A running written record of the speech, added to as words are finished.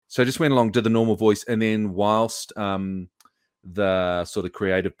So I just went along, did the normal voice, and then whilst the sort of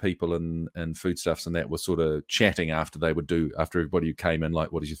creative people and foodstuffs and that were sort of chatting after everybody who came in,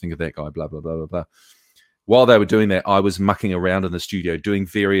 like, what did you think of that guy, blah, blah, blah, blah, blah. While they were doing that, I was mucking around in the studio doing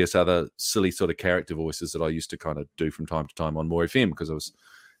various other silly sort of character voices that I used to kind of do from time to time on More FM, because I was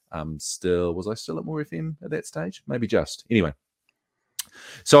was I still at More FM at that stage? Maybe just. Anyway.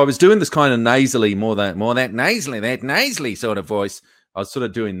 So I was doing this kind of nasally, that nasally sort of voice. I was sort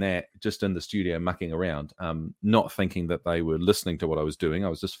of doing that just in the studio, mucking around, not thinking that they were listening to what I was doing. I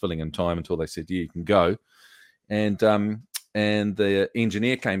was just filling in time until they said, "Yeah, you can go." And the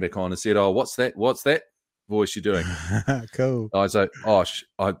engineer came back on and said, "Oh, what's that voice you're doing?" Cool. I was like, "Oh,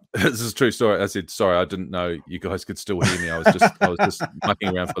 this is a true story." I said, "Sorry, I didn't know you guys could still hear me. I was just mucking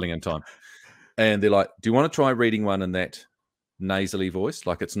around, filling in time." And they're like, "Do you want to try reading one in that nasally voice?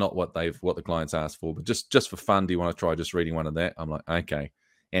 Like, it's not what the clients asked for, but just for fun, do you want to try just reading one of that?" I'm like, "Okay."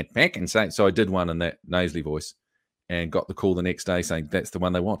 And back and say, so I did one in that nasally voice, and got the call the next day saying that's the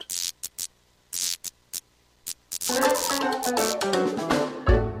one they want.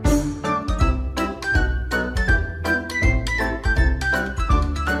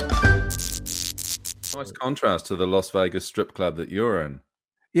 Nice contrast to the Las Vegas strip club that you're in.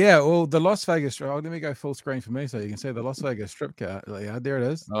 Yeah, well, the Las Vegas. Let me go full screen for me so you can see the Las Vegas strip club. Yeah, there it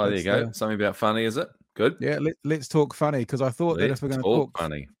is. Oh, there you go. Something about funny, is it? Good. Yeah, let's talk funny, because I thought that if we're going to talk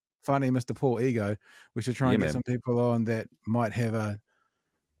funny, Mr. Paul Ego, we should try and get some people on that might have a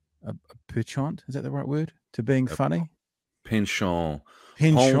penchant. Is that the right word? To being funny? Penchant.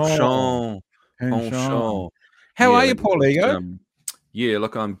 How are you, Paul Ego? Yeah,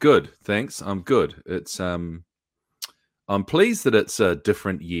 look, I'm good. Thanks. I'm good. It's I'm pleased that it's a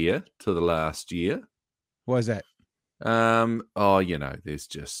different year to the last year. Why is that?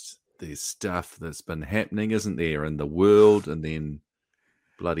 There's stuff that's been happening, isn't there, in the world, and then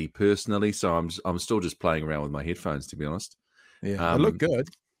bloody personally. So I'm still just playing around with my headphones, to be honest. Yeah, they look good.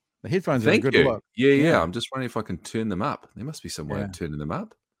 The headphones are a good look. Yeah. I'm just wondering if I can turn them up. There must be some way of turning them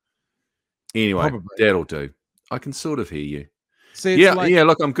up. Anyway, that'll do. I can sort of hear you. See,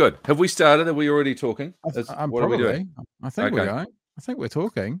 look, I'm good. Have we started? Are we already talking? What are we doing? I think we're going. I think we're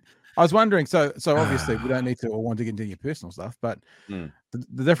talking. I was wondering, so obviously we don't need to or want to get into your personal stuff, but the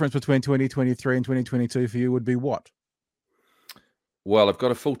difference between 2023 and 2022 for you would be what? Well, I've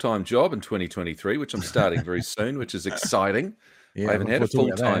got a full-time job in 2023, which I'm starting very soon, which is exciting. Yeah, I haven't had a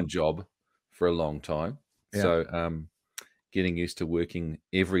full-time job for a long time. Yeah. So getting used to working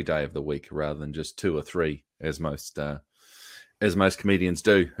every day of the week rather than just 2 or 3, as most comedians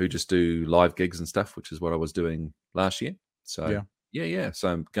do, who just do live gigs and stuff, which is what I was doing last year. So yeah. So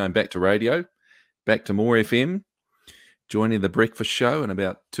I'm going back to radio, back to More FM, joining the breakfast show in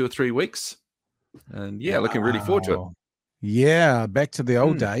about 2 or 3 weeks. And looking really forward to it. Yeah, back to the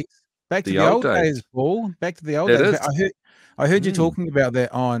old days. Back to the old days, Paul. Back to the old days. I heard you talking about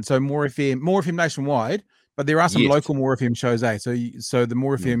that on More FM nationwide, but there are some local More FM shows, eh? So the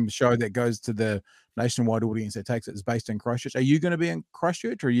More FM show that goes to the nationwide audience that takes it is based in Christchurch. Are you going to be in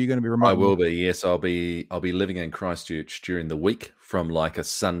Christchurch, or are you going to be remote? I will be. Yes, I'll be living in Christchurch during the week, from like a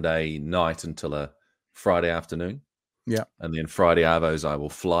Sunday night until a Friday afternoon. Yeah, and then Friday arvos, I will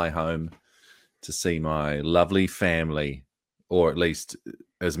fly home to see my lovely family, or at least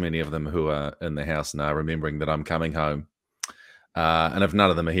as many of them who are in the house and are remembering that I'm coming home. And if none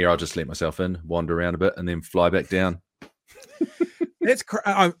of them are here, I'll just let myself in, wander around a bit, and then fly back down. That's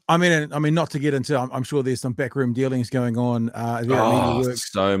I mean, not to get into. I'm sure there's some backroom dealings going on.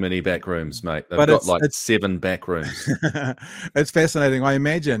 So many back rooms, mate. They've got like 7 back rooms. It's fascinating.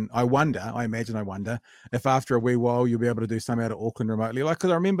 I wonder if after a wee while you'll be able to do some out of Auckland remotely. Like,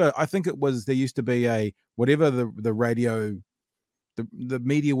 because I remember, I think there used to be a whatever the radio. The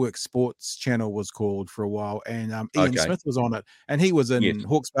MediaWorks Sports channel was called for a while, and Ian Smith was on it, and he was in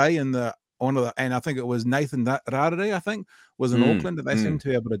Hawke's Bay and I think it was Nathan Rarere, I think, was in Auckland, and they seem to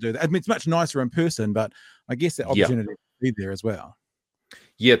be able to do that. I mean, it's much nicer in person, but I guess the opportunity to be there as well.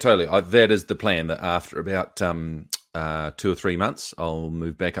 Yeah, totally. That is the plan, that after about 2 or 3 months, I'll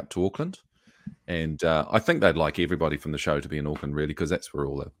move back up to Auckland. And I think they'd like everybody from the show to be in Auckland, really, because that's where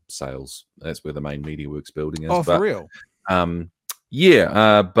all the sales, that's where the main MediaWorks building is. Oh, for real?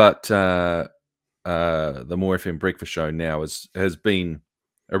 But the More FM breakfast show now has been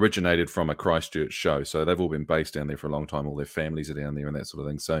originated from a Christchurch show, so they've all been based down there for a long time. All their families are down there and that sort of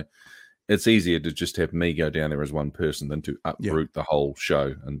thing. So it's easier to just have me go down there as one person than to uproot the whole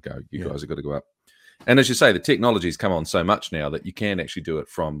show and go, you guys have got to go up. And as you say, the technology's come on so much now that you can actually do it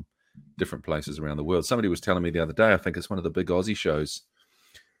from different places around the world. Somebody was telling me the other day, I think it's one of the big Aussie shows,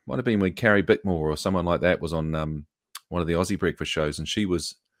 might have been when Carrie Bickmore or someone like that was on one of the Aussie breakfast shows, and she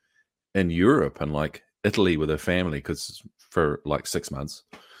was in Europe and like Italy with her family because for like 6 months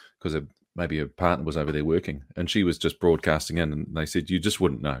because maybe her partner was over there working and she was just broadcasting in, and they said you just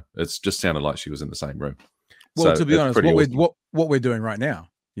wouldn't know. It's just sounded like she was in the same room. Well, So to be it's honest, pretty awesome. what we're doing right now,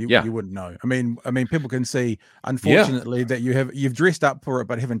 Yeah. you wouldn't know. I mean, people can see, Yeah. unfortunately, that you've dressed up for it,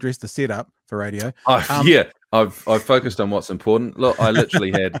 but haven't dressed the setup for radio. I've focused on what's important. Look, I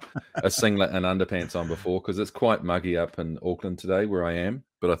literally had a singlet and underpants on before because it's quite muggy up in Auckland today where I am.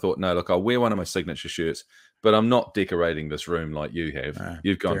 But I thought, no, look, I'll wear one of my signature shirts, but I'm not decorating this room like you have.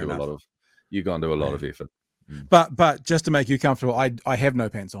 You've gone to a lot of effort. But just to make you comfortable, I have no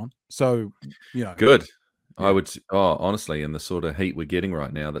pants on, so Good. Yeah. I would honestly, in the sort of heat we're getting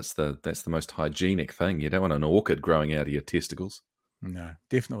right now, that's the most hygienic thing. You don't want an orchid growing out of your testicles. No,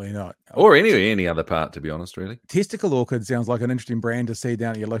 definitely not. Or any other part, to be honest, really. Testicle orchid sounds like an interesting brand to see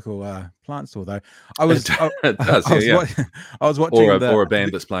down at your local plant store, though. I was watching or a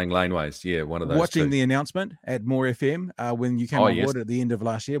band that's playing Laneways. Yeah, one of those. Watching the announcement at More FM when you came on board at the end of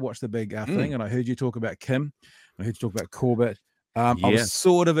last year. Watched the big thing, and I heard you talk about Kim. I heard you talk about Corbett. I was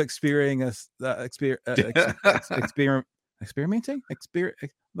sort of experimenting.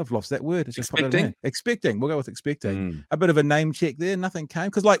 I've lost that word. It's just expecting. We'll go with expecting. A bit of a name check there. Nothing came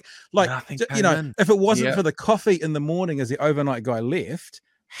because, if it wasn't for the coffee in the morning as the overnight guy left,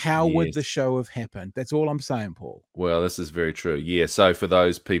 how would the show have happened? That's all I'm saying, Paul. Well, this is very true. Yeah. So for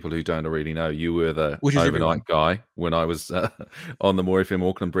those people who don't already know, you were the overnight guy when I was on the More FM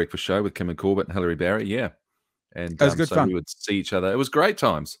Auckland Breakfast Show with Kim and Corbett and Hilary Barry. Yeah. And it was good fun. We would see each other. It was great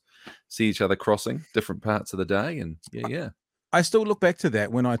times. See each other crossing different parts of the day. And yeah. I still look back to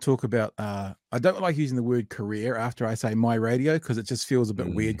that when I talk about, I don't like using the word career after I say my radio because it just feels a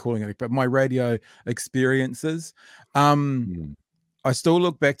bit weird calling it, but my radio experiences. I still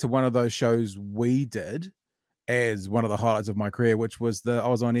look back to one of those shows we did as one of the highlights of my career, which was I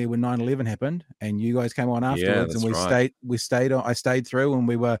was on air when 9/11 happened and you guys came on afterwards and I stayed through and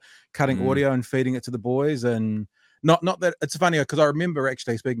we were cutting audio and feeding it to the boys. And not that it's funny because I remember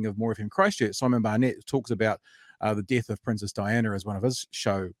actually, speaking of More FM Christchurch, Simon Barnett talks about the death of Princess Diana as one of his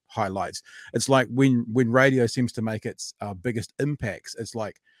show highlights. It's like when radio seems to make its biggest impacts, it's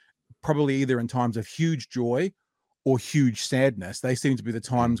like probably either in times of huge joy or huge sadness. They seem to be the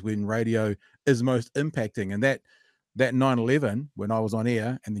times when radio is most impacting. And that 9/11, when I was on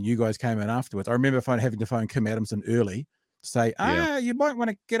air and then you guys came in afterwards, I remember having to phone Kim Adamson early to say, you might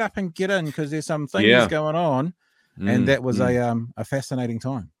want to get up and get in because there's some things going on. And that was a fascinating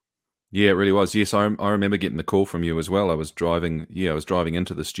time. Yeah, it really was. Yes, I remember getting the call from you as well. I was driving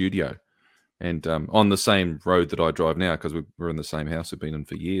into the studio and on the same road that I drive now because we're in the same house we've been in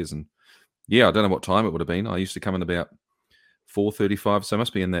for years. And yeah, I don't know what time it would have been. I used to come in about 4:35, so it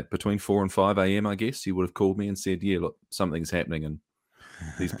must be in that between 4 and 5 a.m., I guess. You would have called me and said, yeah, look, something's happening and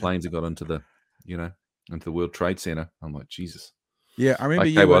these planes have got into the World Trade Center. I'm like, Jesus. Yeah, I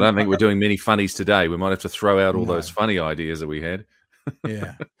remember I don't think we're doing many funnies today. We might have to throw out all those funny ideas that we had.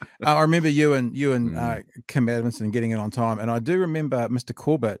 Yeah, I remember you and Kim Adamson getting in on time, and I do remember Mr.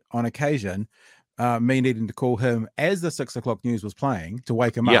 Corbett on occasion, me needing to call him as the 6 o'clock news was playing to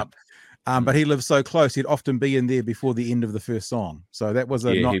wake him up. But he lived so close; he'd often be in there before the end of the first song. So that was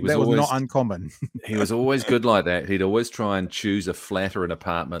not uncommon. He was always good like that. He'd always try and choose a flat or an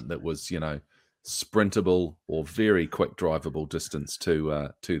apartment that was, sprintable or very quick drivable distance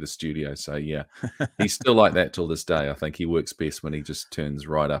to the studio. So yeah, he's still like that till this day. I think he works best when he just turns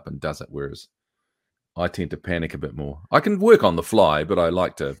right up and does it, whereas I tend to panic a bit more. I can work on the fly, but I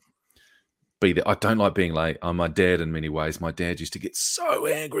like to be there. I don't like being late. I'm my dad in many ways. My dad used to get so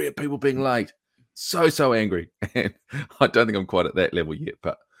angry at people being late, so angry, and I don't think I'm quite at that level yet,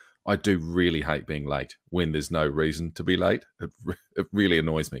 but I do really hate being late when there's no reason to be late. It really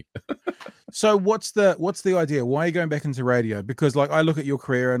annoys me. So what's the idea? Why are you going back into radio? Because I look at your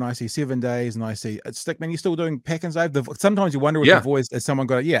career and I see 7 Days and I see Stickman. You're still doing Pack and Save. Sometimes you wonder with the voice, has someone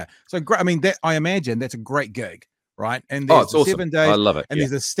got it? Yeah. So great. I mean, I imagine that's a great gig, right? And there's it's awesome. 7 Days. I love it. And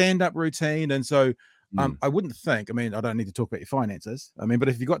there's a stand-up routine. And so I wouldn't think, I mean, I don't need to talk about your finances. I mean, but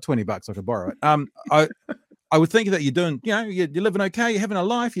if you've got $20, I could borrow it. I would think that you're doing, you're living okay, you're having a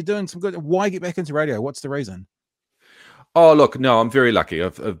life, you're doing some good. Why get back into radio? What's the reason? Oh, look, no, I'm very lucky.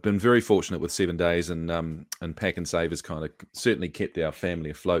 I've been very fortunate with 7 Days, and Pack and Save has kind of certainly kept our family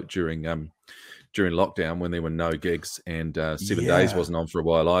afloat during lockdown when there were no gigs, and 7 Days wasn't on for a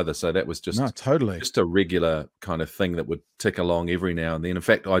while either. So that was just a regular kind of thing that would tick along every now and then. In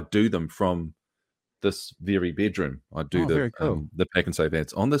fact, I do them from this very bedroom. I do the Pack and Save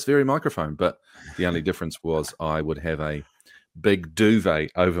ads on this very microphone, but the only difference was I would have a big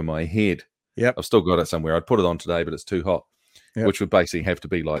duvet over my head. Yep. I've still got it somewhere. I'd put it on today, but it's too hot. Yep. which would basically have to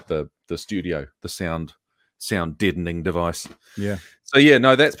be like the studio, the sound deadening device. Yeah. So yeah,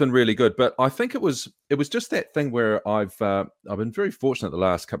 no, that's been really good. But I think it was just that thing where I've been very fortunate the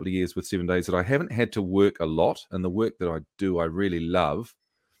last couple of years with 7 Days that I haven't had to work a lot, and the work that I do I really love.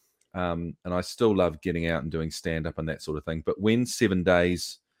 And I still love getting out and doing stand up and that sort of thing. But when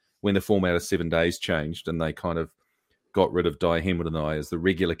the format of 7 Days changed and they kind of got rid of Di Hemwood and I as the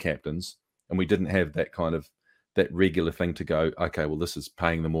regular captains, and we didn't have that regular thing to go, okay, well, this is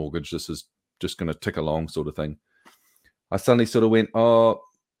paying the mortgage, this is just going to tick along sort of thing. I suddenly sort of went, I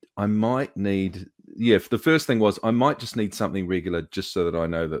might need, the first thing was I might just need something regular just so that I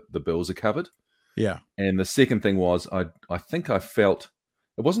know that the bills are covered. Yeah. And the second thing was I think I felt,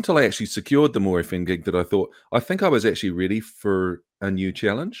 it wasn't until I actually secured the More FM gig that I thought, I think I was actually ready for a new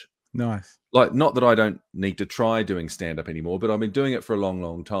challenge. Nice. Like, not that I don't need to try doing stand-up anymore, but I've been doing it for a long,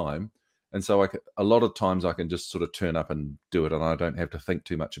 long time. And so a lot of times I can just sort of turn up and do it, and I don't have to think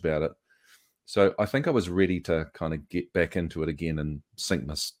too much about it. So I think I was ready to kind of get back into it again and sink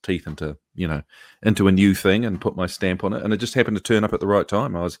my teeth into a new thing and put my stamp on it. And it just happened to turn up at the right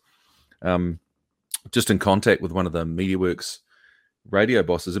time. I was just in contact with one of the MediaWorks radio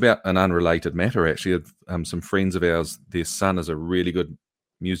bosses about an unrelated matter, actually. Some friends of ours, their son is a really good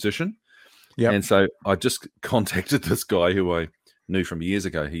musician. Yeah. And so I just contacted this guy who I knew from years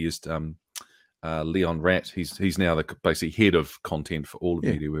ago. He used Leon Ratt. He's now the basically head of content for all of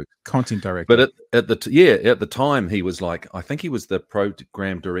MediaWorks. Content director. But at the time he was like, I think he was the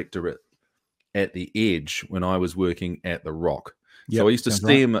program director at the Edge when I was working at the Rock. So I used to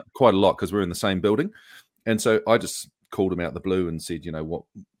see him quite a lot because we're in the same building. And so I just called him out the blue and said,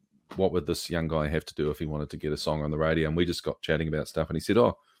 what would this young guy have to do if he wanted to get a song on the radio? And we just got chatting about stuff. And he said,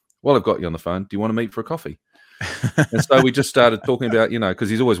 oh, well, I've got you on the phone. Do you want to meet for a coffee? And so we just started talking about, because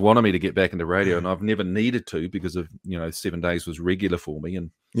he's always wanted me to get back into radio, and I've never needed to because of, 7 Days was regular for me.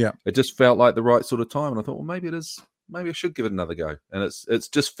 And it just felt like the right sort of time. And I thought, well, maybe I should give it another go. And it's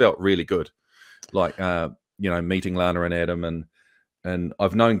just felt really good. Like, meeting Lana and Adam, and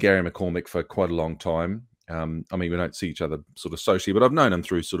I've known Gary McCormick for quite a long time. I mean, we don't see each other sort of socially, but I've known him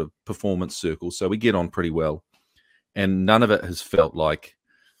through sort of performance circles. So we get on pretty well. And none of it has felt like,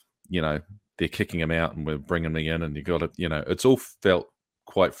 they're kicking him out and we're bringing me in and you got to, it's all felt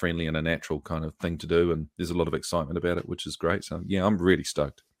quite friendly and a natural kind of thing to do. And there's a lot of excitement about it, which is great. So yeah, I'm really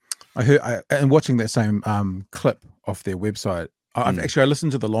stoked. And watching that same clip off their website, I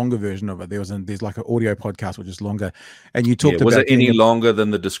listened to the longer version of it. There's like an audio podcast which is longer, and you talked about. Was it any longer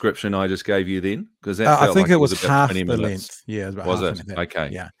than the description I just gave you then? Because I think it was half the length. Yeah, it was about half it? Okay.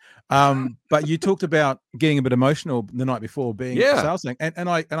 Yeah. But you talked about getting a bit emotional the night before being a sales thing, and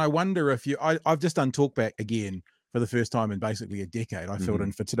I wonder if I've just done Talkback again for the first time in basically a decade. I filled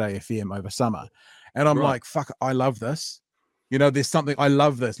in for Today FM over summer, and I'm like, fuck, I love this. There's something, I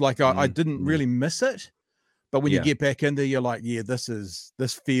love this. Like I didn't really miss it. But when you get back in there, you're like,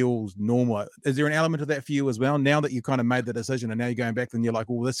 this feels normal. Is there an element of that for you as well? Now that you kind of made the decision and now you're going back, then you're like,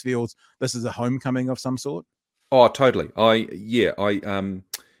 well, this is a homecoming of some sort. Oh, totally. When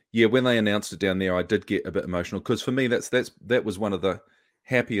they announced it down there, I did get a bit emotional because for me, that was one of the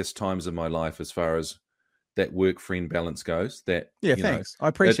happiest times of my life as far as that work-friend balance goes. Thanks. I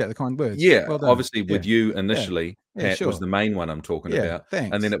appreciate the kind words. Yeah, well obviously with you initially, Pat was the main one I'm talking about.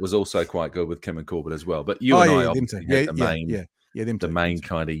 Thanks. And then it was also quite good with Kim and Corbett as well. But you and I obviously had the main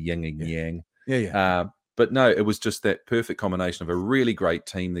kind of yin and yang. Yeah. But no, it was just that perfect combination of a really great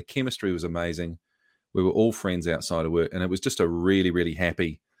team. The chemistry was amazing. We were all friends outside of work, and it was just a really, really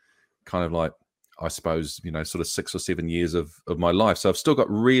happy kind of like, I suppose, sort of 6 or 7 years of my life. So I've still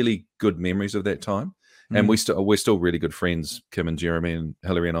got really good memories of that time. And we're still really good friends, Kim and Jeremy and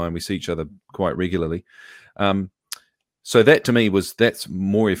Hillary and I, and we see each other quite regularly. So that to me that's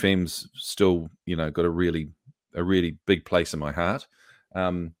More FM's still, got a really big place in my heart.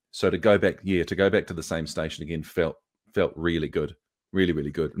 So to go back to the same station again felt really good, really,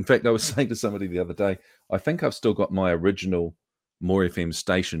 really good. In fact, I was saying to somebody the other day, I think I've still got my original More FM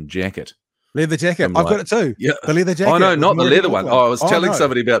station jacket. Leather jacket. I've got it too. Yeah. The leather jacket. Oh, no, not the leather one. Oh, I was telling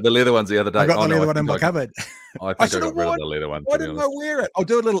somebody about the leather ones the other day. I've got the leather one in my cupboard. I think I got rid of the leather one. Why didn't I wear it? I'll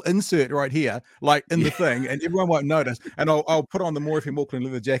do a little insert right here, like in the thing, and everyone won't notice. And I'll put on the More FM Auckland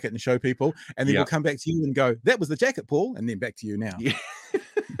leather jacket and show people. And then we'll come back to you and go, that was the jacket, Paul. And then back to you now. Yeah.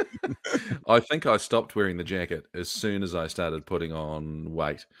 I think I stopped wearing the jacket as soon as I started putting on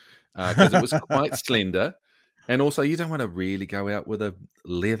weight because it was quite slender. And also, you don't want to really go out with a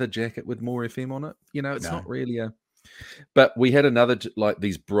leather jacket with More FM on it. It's not really But we had another, like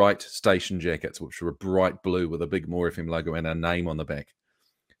these bright station jackets, which were bright blue with a big More FM logo and our name on the back.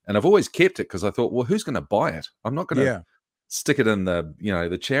 And I've always kept it because I thought, well, who's going to buy it? I'm not going to stick it in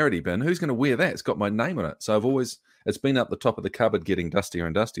the charity bin. Who's going to wear that? It's got my name on it. So it's been up the top of the cupboard getting dustier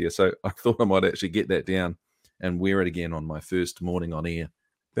and dustier. So I thought I might actually get that down and wear it again on my first morning on air.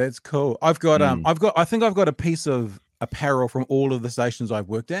 That's cool. I think I've got a piece of apparel from all of the stations I've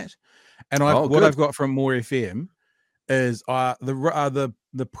worked at, and I've got from More FM is the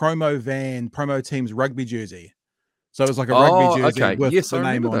promo team's rugby jersey. So it's like a rugby jersey with the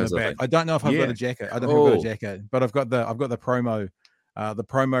name on the back. I don't know if I've got a jacket. I don't know if I've got a jacket, but I've got the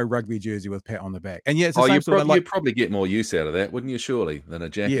promo rugby jersey with Pat on the back. And yeah, it's the same sort of you'd probably get more use out of that, wouldn't you? Surely than a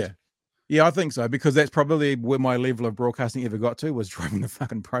jacket. Yeah, I think so, because that's probably where my level of broadcasting ever got to, was driving the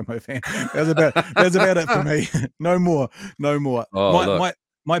fucking promo van. That's about it for me. No more. Oh,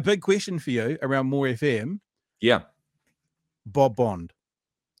 my big question for you around More FM. Yeah. Bob Bond.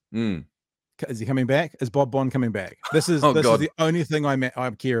 Is he coming back? Is Bob Bond coming back? This is the only thing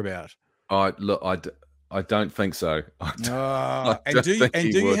I care about. I don't think so. And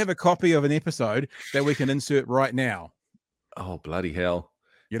do you have a copy of an episode that we can insert right now? Oh, bloody hell.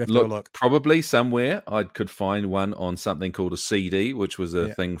 You'd have to look. Probably somewhere I could find one on something called a CD, which was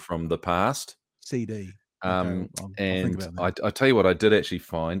a thing from the past. CD. Okay, and I tell you what, I did actually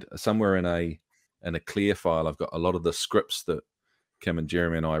find somewhere in a clear file. I've got a lot of the scripts that Kim and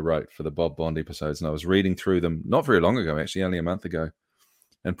Jeremy and I wrote for the Bob Bond episodes, and I was reading through them not very long ago, actually, only a month ago.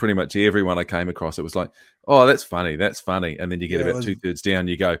 And pretty much everyone I came across, it was like, oh, that's funny. And then you get about 2/3 down,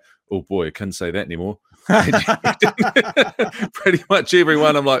 you go, oh boy, I couldn't say that anymore. Pretty much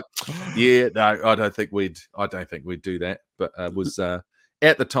everyone, I'm like, yeah, no, I don't think we'd do that. But it was at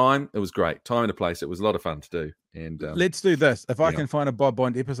the time, it was great. Time and a place. It was a lot of fun to do. And let's do this. If I can find a Bob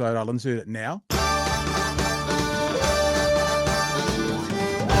Bond episode, I'll insert it now.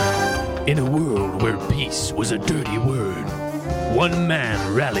 In a world where peace was a dirty word, one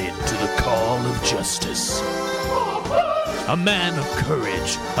man rallied to the call of justice. A man of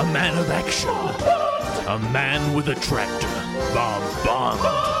courage, a man of action, a man with a tractor, Bob Bond.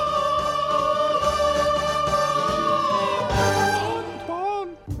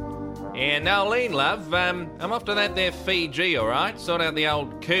 Yeah, now, Lean, love, I'm off to that there Fiji, all right? Sort out the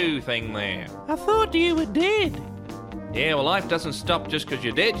old coup thing there. I thought you were dead. Yeah, well, life doesn't stop just because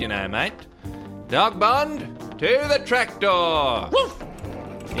you're dead, you know, mate. Dog Bond, to the tractor! Woof!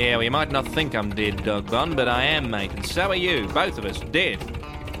 Yeah, well, you might not think I'm dead, Dog Bond, but I am, mate, and so are you, both of us, dead.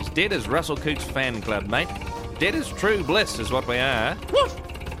 As dead as Russell Coote's fan club, mate. Dead as true bliss is what we are. Woof!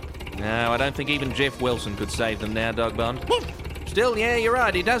 No, I don't think even Jeff Wilson could save them now, Dog Bond. Woof! Still, yeah, you're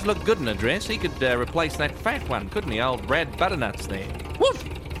right, he does look good in a dress. He could replace that fat one, couldn't he, old Brad Butternuts there? Woof!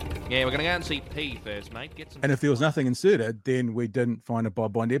 Yeah, we're going to go and see P first, mate. And if there was nothing inserted, then we didn't find a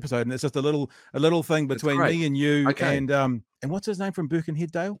Bob Bond episode, and it's just a little thing between me and you and what's his name from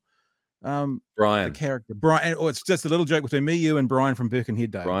Birkenheaddale? Brian. The character Brian. Oh, it's just a little joke between me, you, and Brian from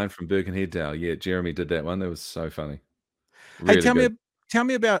Birkenheaddale. Brian from Birkenheaddale. Yeah, Jeremy did that one. That was so funny. Really tell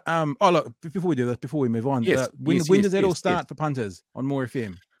me about oh look, before we move on. Yes, when does that all start for punters on More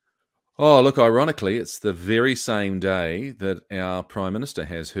FM? Oh, look, ironically, it's the very same day that our Prime Minister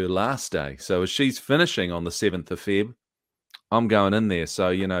has her last day. So as she's finishing on the 7th of Feb, I'm going in there.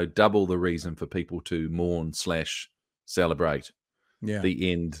 So, double the reason for people to mourn / celebrate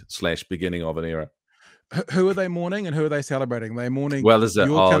the end / beginning of an era. Who are they mourning and who are they celebrating? They're mourning. Well, I'll just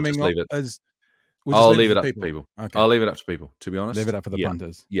leave it. I'll leave it up to people. Okay. I'll leave it up to people, to be honest. Leave it up for the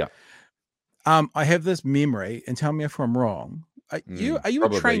punters. Yeah. I have this memory, and tell me if I'm wrong. Are you a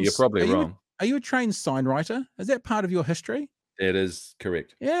trained? You're probably wrong. Are you a trained sign writer? Is that part of your history? It is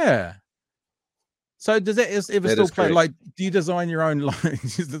correct. Yeah. So does that ever still play? Correct. Like, do you design your own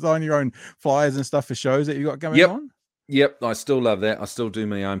flyers and stuff for shows that you got going on? Yep. I still love that. I still do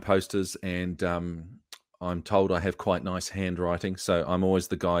my own posters, and I'm told I have quite nice handwriting. So I'm always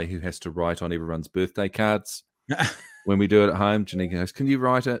the guy who has to write on everyone's birthday cards. When we do it at home, Janine goes, "Can you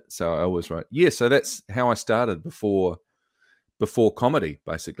write it?" So I always write. Yeah. So that's how I started before comedy,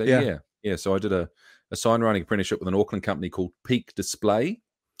 basically. Yeah. So I did a sign writing apprenticeship with an Auckland company called Peak Display,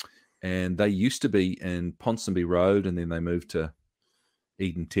 and they used to be in Ponsonby Road, and then they moved to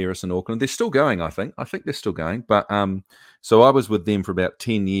Eden Terrace in Auckland. They're still going, I think. They're still going. But so I was with them for about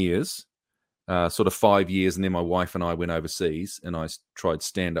 10 years, sort of 5 years, and then my wife and I went overseas, and I tried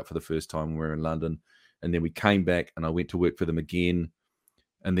stand-up for the first time when we were in London, and then we came back, and I went to work for them again,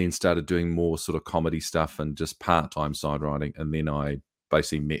 and then started doing more sort of comedy stuff and just part-time sign writing. And then I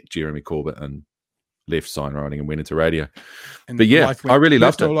basically met Jeremy Corbett and left sign writing and went into radio. But yeah, I really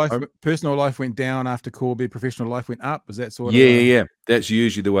loved it. Personal life went down after Corby. Professional life went up. Is that sort of? Yeah. That's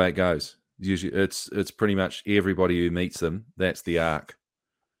usually the way it goes. Usually, it's pretty much everybody who meets them. That's the arc.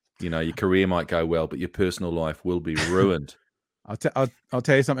 Your career might go well, but your personal life will be ruined. I'll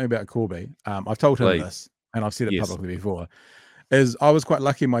tell you something about Corby. I've told him Please. this, and I've said it Yes. publicly before. Is I was quite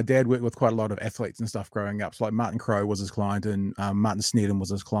lucky. My dad worked with quite a lot of athletes and stuff growing up. So like Martin Crowe was his client, and Martin Sneddon was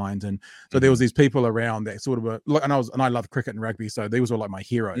his client, and so there was these people around that sort of were. And I loved cricket and rugby, so these were like my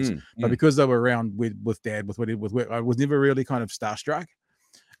heroes. But because they were around with dad, with work, I was never really kind of starstruck.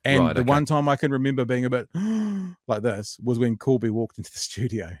 And the one time I can remember being a bit like this was when Corby walked into the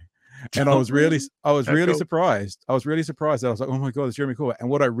studio. And I was really surprised. I was really surprised. I was like, oh my God, it's Jeremy Corbett. And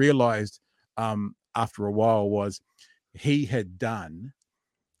what I realized after a while was he had done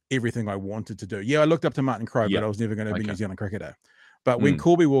everything I wanted to do. Yeah, I looked up to Martin Crowe, but I was never going to be a New Zealand cricketer. But when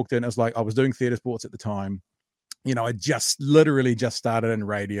Corby walked in, it was like I was doing theatre sports at the time. You know, I literally just started in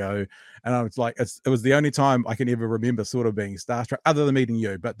radio, and I was like, it was the only time I can ever remember sort of being starstruck, other than meeting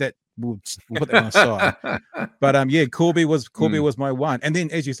you. But that we'll put that on the side. But yeah, Corby was my one. And then,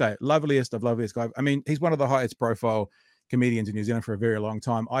 as you say, loveliest guy. I mean, he's one of the highest profile comedians in New Zealand for a very long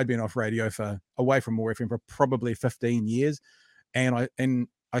time. I'd been off radio away from More FM for probably 15 years, and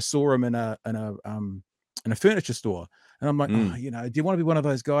I saw him in a furniture store. And I'm like, oh, you know, do you want to be one of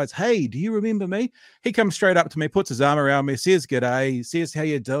those guys? Hey, do you remember me? He comes straight up to me, puts his arm around me, says g'day, says how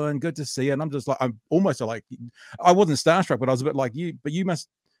you doing, good to see you. And I'm just like, I'm almost like, I wasn't starstruck, but I was a bit like you. But you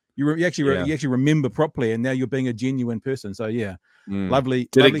actually remember properly, and now you're being a genuine person. So yeah, lovely.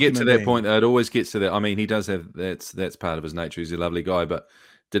 Did it get to that point? It always gets to that. I mean, he does have that's part of his nature. He's a lovely guy, but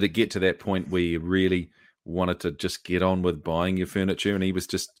did it get to that point where you really wanted to just get on with buying your furniture, and he was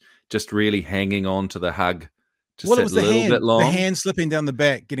just really hanging on to the hug? Well, it was the hand slipping down the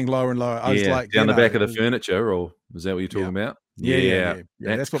back, getting lower and lower. I was like, down the back of the furniture, or was that what you're talking about? Yeah.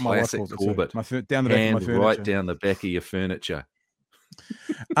 That's what my wife calls it. Down the back of my furniture. Right down the back of your furniture.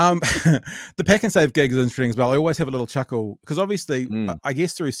 The Pack and Save gig is interesting as well. I always have a little chuckle because obviously, I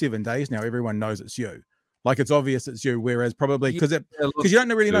guess through 7 days now, everyone knows it's you. Like it's obvious it's you. Whereas probably because you don't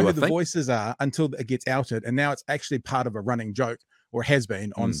really know who the voices are until it gets outed, and now it's actually part of a running joke, or has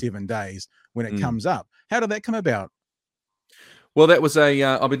been on 7 days when it comes up. How did that come about? Well, that was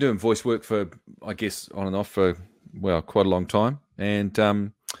I've been doing voice work for, I guess, on and off for, well, quite a long time,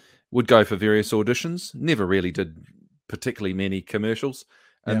 and would go for various auditions. Never really did particularly many commercials.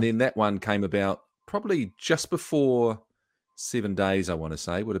 And then that one came about probably just before 7 days, I want to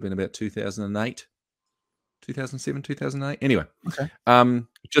say. Would have been about 2008. 2007, 2008. Anyway,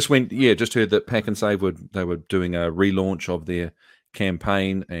 just heard that Pack and Save they were doing a relaunch of their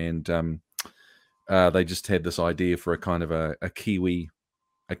campaign, and they just had this idea for a kind of a Kiwi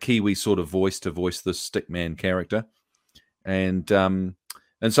sort of voice to voice the Stickman character, and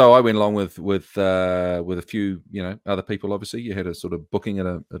so I went along with a few other people. Obviously, you had a sort of booking at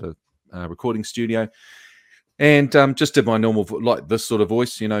a recording studio. And just did my normal, like this sort of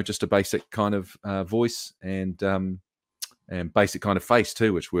voice, just a basic kind of voice and basic kind of face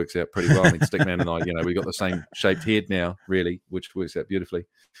too, which works out pretty well. I mean, Stickman and I, we got the same shaped head now, really, which works out beautifully.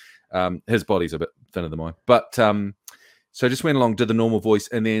 His body's a bit thinner than mine. But so just went along, did the normal voice.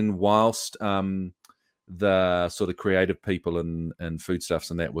 And then whilst the sort of creative people and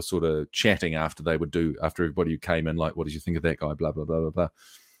foodstuffs and that were sort of chatting after everybody who came in, like, what did you think of that guy? Blah, blah, blah, blah, blah.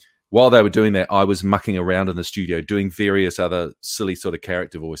 While they were doing that, I was mucking around in the studio doing various other silly sort of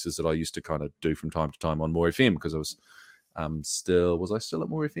character voices that I used to kind of do from time to time on More FM, because I was was I still at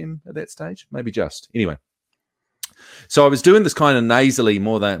More FM at that stage? Maybe just. Anyway. So I was doing this kind of nasally,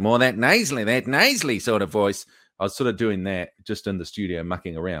 that nasally sort of voice. I was sort of doing that just in the studio,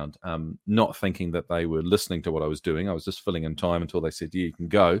 mucking around, not thinking that they were listening to what I was doing. I was just filling in time until they said, yeah, you can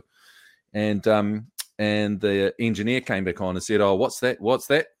go. And the engineer came back on and said, oh, what's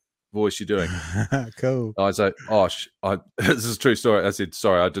that voice you're doing? Cool. I was like, this is a true story. I said,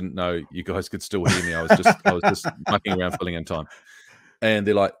 sorry, I didn't know you guys could still hear me. I was just mucking around, filling in time. And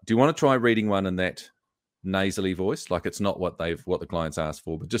they're like, do you want to try reading one in that nasally voice? Like, it's not what the clients asked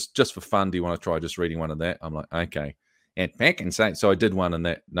for, but just for fun, do you want to try just reading one of that? I'm like, okay. And Pack and Save. So I did one in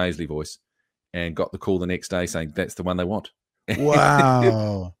that nasally voice and got the call the next day saying that's the one they want.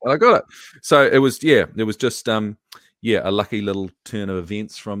 Wow. I got it. So it was just a lucky little turn of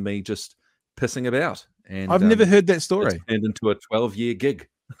events from me just pissing about. And I've never heard that story. It's turned into a 12-year gig.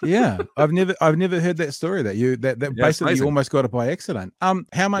 Yeah, I've never heard that story that basically you almost got it by accident.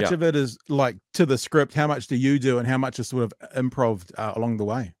 How much of it is like to the script? How much do you do, and how much is sort of improv along the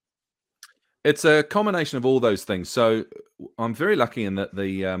way? It's a combination of all those things. So I'm very lucky in that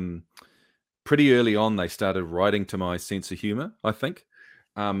the pretty early on they started writing to my sense of humor, I think.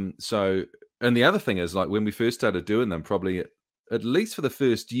 So, and the other thing is, like, when we first started doing them, probably at least for the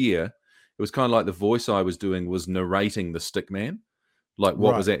first year, it was kind of like the voice I was doing was narrating the Stickman. like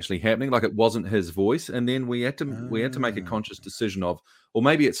what was actually happening. Like it wasn't his voice, and then we had to make a conscious decision of, or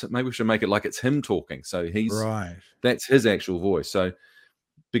maybe we should make it like it's him talking. So that's his actual voice. So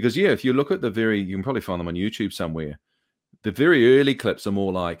because if you look at you can probably find them on YouTube somewhere. The very early clips are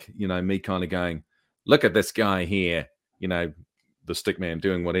more like, me kind of going, look at this guy here, the Stickman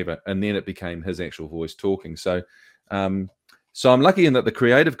doing whatever. And then it became his actual voice talking. So, so I'm lucky in that the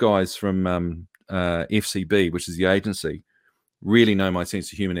creative guys from FCB, which is the agency, really know my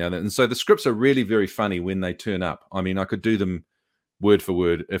sense of humor now. And so the scripts are really very funny when they turn up. I mean, I could do them word for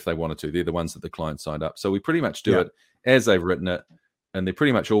word if they wanted to. They're the ones that the client signed up. So we pretty much do it as they've written it. And they're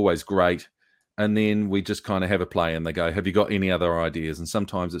pretty much always great. And then we just kind of have a play and they go, have you got any other ideas? And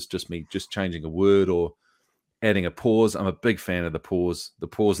sometimes it's just me just changing a word or adding a pause. I'm a big fan of the pause. The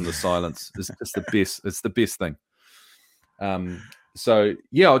pause and the silence is just the best. It's the best thing. So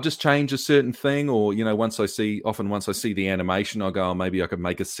I'll just change a certain thing, or once I see the animation, I'll go, oh, maybe I could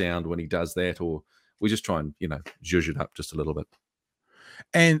make a sound when he does that, or we just try and zhuzh it up just a little bit.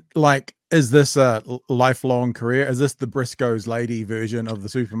 And like, is this a lifelong career? Is this the Briscoe's lady version of the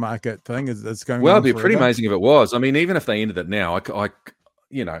supermarket thing? Is this going? Well, it'd be pretty amazing if it was. I mean, even if they ended it now, I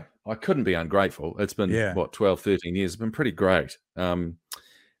couldn't be ungrateful. It's been 12, 13 years. It's been pretty great.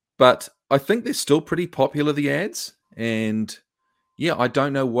 But I think they're still pretty popular, the ads, and I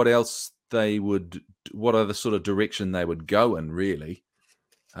don't know what else what other sort of direction they would go in, really.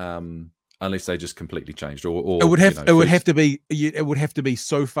 Unless they just completely changed, or it would have to be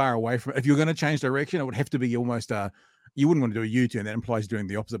so far away from. If you're going to change direction, it would have to be almost you wouldn't want to do a U-turn. That implies doing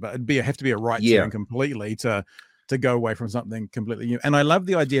the opposite, but it'd have to be a right turn completely to go away from something completely new. And I love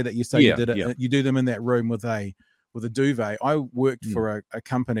the idea that you say you did it. You do them in that room with a duvet. I worked for a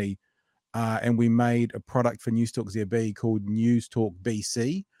company, and we made a product for News Talk ZB called News Talk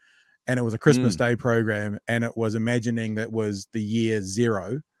BC, and it was a Christmas Day program, and it was imagining that was the year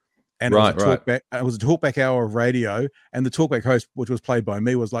 0. And it was a talkback hour of radio, and the talkback host, which was played by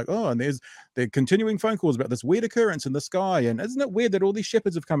me, was like, oh, and they're continuing phone calls about this weird occurrence in the sky, and isn't it weird that all these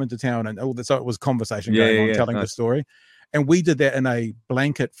shepherds have come into town, and all that. So it was conversation going on, telling the story. And we did that in a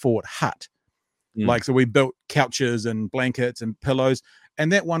blanket fort hut. So we built couches and blankets and pillows,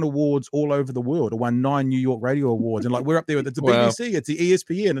 and that won awards all over the world. It won 9 New York Radio Awards, and we're up there with it's the BBC, it's the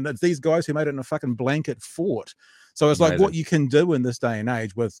ESPN, and it's these guys who made it in a fucking blanket fort. So it's amazing. Like what you can do in this day and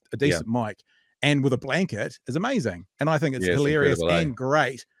age with a decent mic and with a blanket is amazing. And I think it's hilarious and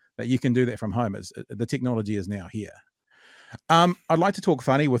great that you can do that from home. The technology is now here. I'd like to talk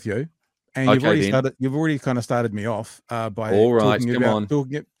funny with you. And you've already kind of started me off by talking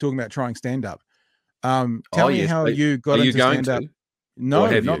about trying stand-up. Tell me how you got into stand-up.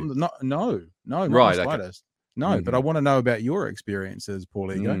 No, not the slightest. No, but I want to know about your experiences,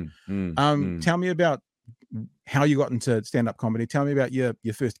 Paul Ego. Tell me about how you got into stand-up comedy. Tell me about your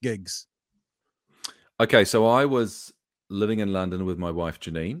first gigs. Okay, so I was living in London with my wife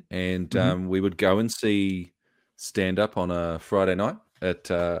Janine, and we would go and see stand-up on a Friday night at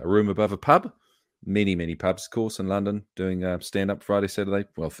a room above a pub. Many pubs, of course, in London doing stand-up Friday, Saturday.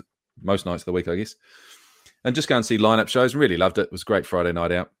 Well, most nights of the week, I guess. And just go and see line-up shows, and really loved it. It was a great Friday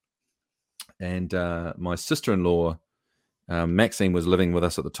night out. And my sister-in-law, Maxine, was living with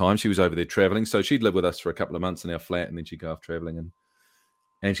us at the time. She was over there traveling, so she'd live with us for a couple of months in our flat, and then she'd go off traveling.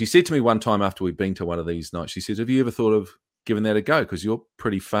 And she said to me one time after we'd been to one of these nights, she said, have you ever thought of giving that a go? Because you're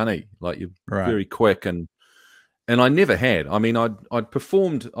pretty funny, like you're very quick. And I never had. I mean, I'd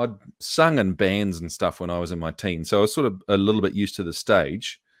sung in bands and stuff when I was in my teens, so I was sort of a little bit used to the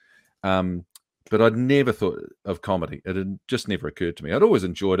stage. But I'd never thought of comedy. It had just never occurred to me. I'd always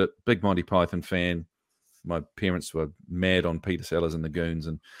enjoyed it. Big Monty Python fan. My parents were mad on Peter Sellers and the Goons.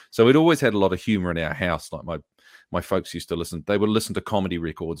 And so we'd always had a lot of humor in our house. Like my folks used to listen. They would listen to comedy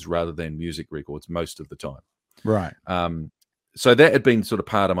records rather than music records most of the time. Right. So that had been sort of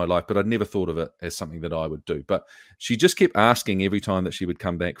part of my life, but I'd never thought of it as something that I would do. But she just kept asking every time that she would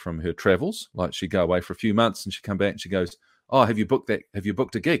come back from her travels. Like she'd go away for a few months and she'd come back and she goes, oh, have you booked that? Have you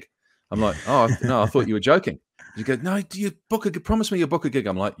booked a gig? I'm like, oh, no, I thought you were joking. She goes, no, do you book a gig? Promise me you'll book a gig.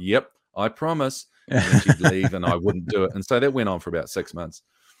 I'm like, yep, I promise. And then she'd leave and I wouldn't do it. And so that went on for about 6 months.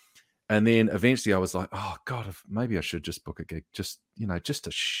 And then eventually I was like, oh, God, maybe I should just book a gig, just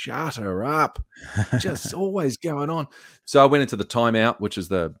to shut her up. Just always going on. So I went into the Time Out, which is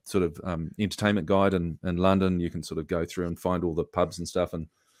the sort of entertainment guide in London. You can sort of go through and find all the pubs and stuff. And,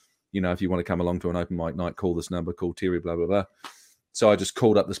 if you want to come along to an open mic night, call this number, call Terry, blah, blah, blah. So I just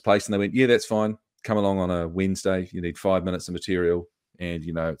called up this place and they went, yeah, that's fine. Come along on a Wednesday. You need 5 minutes of material. And,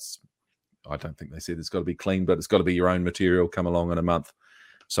 I don't think they said it's got to be clean, but it's got to be your own material. Come along in a month.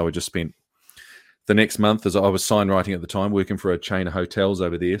 So I just spent the next month, as I was sign writing at the time, working for a chain of hotels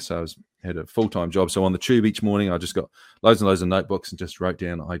over there. So I had a full-time job. So on the tube each morning, I just got loads and loads of notebooks and just wrote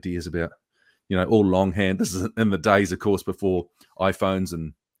down ideas about, all longhand. This is in the days, of course, before iPhones,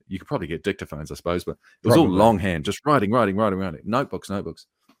 and you could probably get dictaphones, I suppose, but it was all longhand, just writing, notebooks.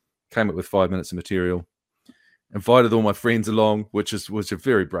 Came up with 5 minutes of material. Invited all my friends along, which was a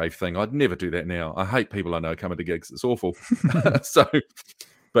very brave thing. I'd never do that now. I hate people I know coming to gigs. It's awful.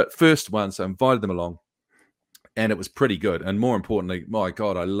 But first one, so I invited them along, and it was pretty good. And more importantly, my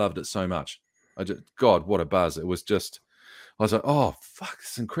God, I loved it so much. God, what a buzz. It was just, I was like, oh, fuck,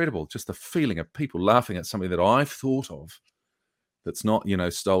 it's incredible. Just the feeling of people laughing at something that I've thought of that's not,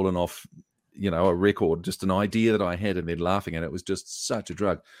 stolen off, a record, just an idea that I had, and then laughing at it. It was just such a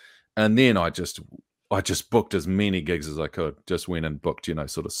drug. And then I just booked as many gigs as I could. Just went and booked,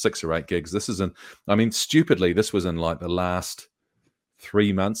 sort of 6 or 8 gigs. Stupidly, this was in like the last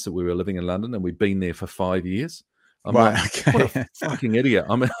 3 months that we were living in London, and we'd been there for 5 years. I'm like, what a fucking idiot.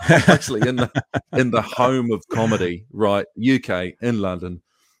 I'm actually in the home of comedy, right? UK in London,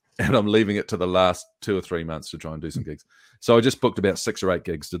 and I'm leaving it to the last 2 or 3 months to try and do some gigs. So I just booked about 6 or 8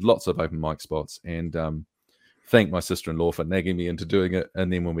 gigs, did lots of open mic spots, and thanked my sister-in-law for nagging me into doing it.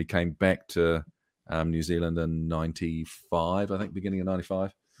 And then when we came back to New Zealand in 95, I think, beginning of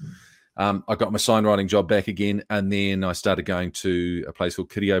 95, I got my sign writing job back again, and then I started going to a place called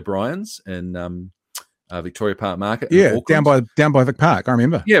Kitty O'Brien's in Victoria Park Market. Yeah, down by Vic Park, I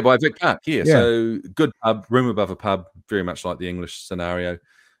remember. Yeah, by Vic Park, yeah. So good pub, room above a pub, very much like the English scenario.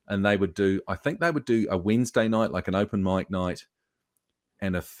 And they would do a Wednesday night, like an open mic night,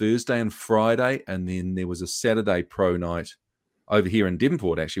 and a Thursday and Friday, and then there was a Saturday pro night over here in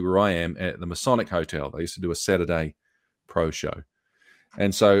Devonport, actually, where I am, at the Masonic Hotel. They used to do a Saturday pro show.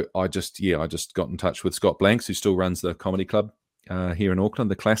 And so I just got in touch with Scott Blanks, who still runs the comedy club here in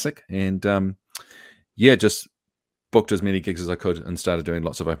Auckland, the Classic, and just booked as many gigs as I could and started doing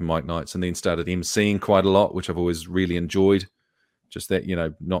lots of open mic nights, and then started emceeing quite a lot, which I've always really enjoyed. Just that,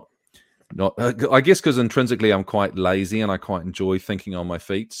 not I guess because intrinsically I'm quite lazy and I quite enjoy thinking on my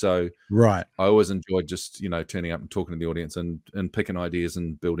feet. So right, I always enjoyed just, turning up and talking to the audience and picking ideas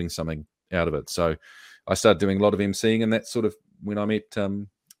and building something out of it. So I started doing a lot of emceeing, and that's sort of when I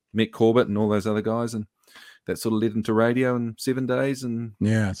met Corbett and all those other guys, and that sort of led into radio in 7 days. And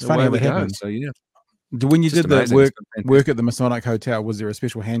it's funny how that happens. So yeah. When you did the work at the Masonic Hotel, was there a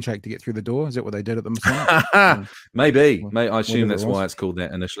special handshake to get through the door? Is that what they did at the Masonic? Maybe. I assume that's why it's called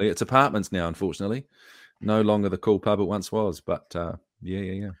that initially. It's apartments now, unfortunately. No longer the cool pub it once was. But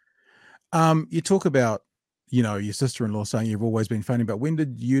yeah. You talk about, your sister-in-law saying you've always been funny, but when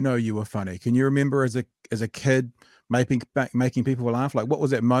did you know you were funny? Can you remember as a kid making people laugh? Like, what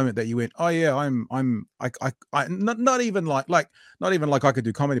was that moment that you went, oh yeah, I not even like I could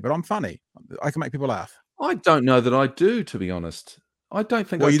do comedy, but I'm funny. I can make people laugh. I don't know that I do, to be honest. I don't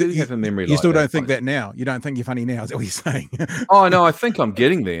think I do have a memory like that. You still don't think that now? You don't think you're funny now? Is that what you're saying? Oh, no, I think I'm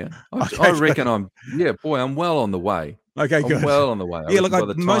getting there. I reckon I'm well on the way. Okay, good. I'm well on the way. Yeah,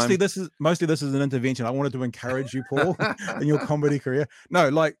 look, mostly this is an intervention. I wanted to encourage you, Paul, in your comedy career. No,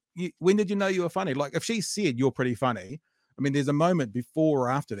 like, when did you know you were funny? Like, if she said you're pretty funny, I mean, there's a moment before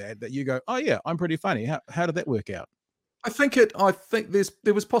or after that you go, oh yeah, I'm pretty funny. How did that work out? I think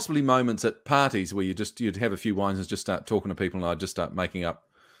there was possibly moments at parties where you'd have a few wines and just start talking to people, and I'd just start making up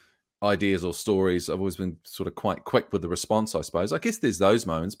ideas or stories. I've always been sort of quite quick with the response, I suppose. I guess there's those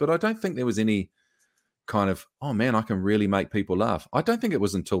moments, but I don't think there was any kind of, oh man, I can really make people laugh. I don't think it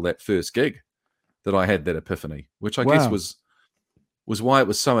was until that first gig that I had that epiphany, which I guess was why it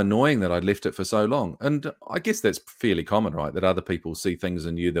was so annoying that I left it for so long. And I guess that's fairly common, right? That other people see things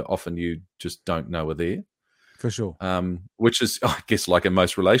in you that often you just don't know are there. For sure. Which is, I guess, like in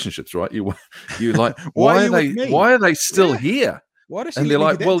most relationships, right? You like, why are they still here? Why does she and they're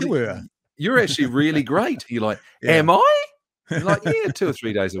like, well, you're actually really great. You're like, am I? You're like, yeah, 2 or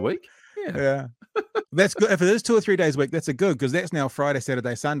 3 days a week. Yeah. That's good. If it is 2 or 3 days a week, that's good, because that's now Friday,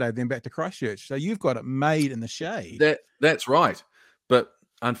 Saturday, Sunday, then back to Christchurch. So you've got it made in the shade. That's right. But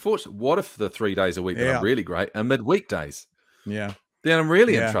unfortunately, what if the 3 days a week that are really great and midweek days? Yeah. Then I'm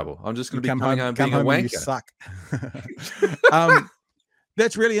really in trouble. I'm just going to be coming home being a wanker. You suck.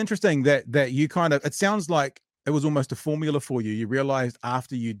 That's really interesting that you kind of, it sounds like it was almost a formula for you. You realized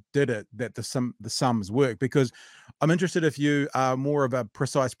after you did it that the sums work, because I'm interested if you are more of a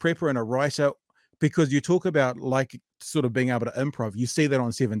precise prepper and a writer, because you talk about like sort of being able to improv. You see that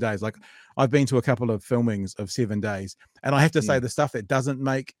on 7 days. Like, I've been to a couple of filmings of 7 days, and I have to say the stuff that doesn't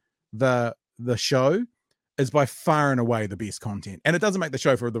make the show, is by far and away the best content, and it doesn't make the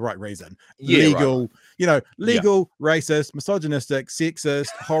show for the right reason. Yeah, Legal, legal, racist, misogynistic, sexist,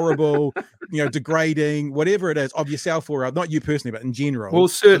 horrible, degrading, whatever it is of yourself or not you personally, but in general. Well,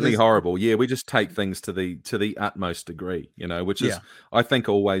 certainly horrible. Yeah, we just take things to the utmost degree, which is I think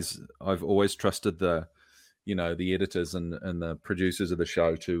I've always trusted the the editors and the producers of the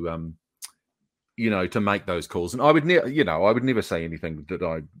show to to make those calls. And I would never say anything that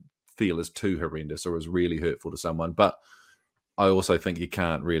I feel is too horrendous or is really hurtful to someone, but I also think you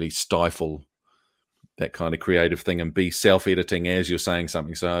can't really stifle that kind of creative thing and be self-editing as you're saying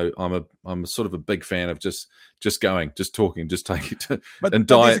something. So I'm sort of a big fan of just talking, just take it to, but and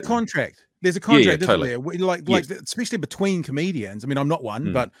there's a contract. There's a contract, totally. Like especially between comedians. I mean, I'm not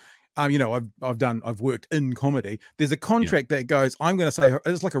one, but I've worked in comedy. There's a contract that goes, I'm going to say,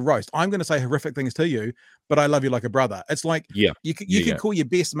 it's like a roast. I'm going to say horrific things to you, but I love you like a brother. It's like, you can call your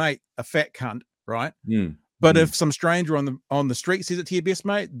best mate a fat cunt, right? But if some stranger on the street says it to your best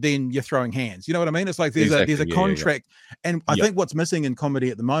mate, then you're throwing hands. You know what I mean? It's like there's a contract. And I think what's missing in comedy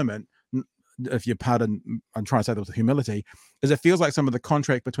at the moment, if you pardon, I'm trying to say that with humility, is it feels like some of the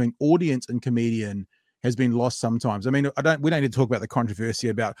contract between audience and comedian has been lost sometimes. I mean, we don't need to talk about the controversy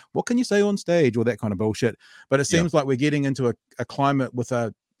about what can you say on stage or that kind of bullshit. But it seems like we're getting into a climate with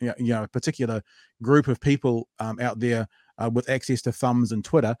a particular group of people out there with access to thumbs and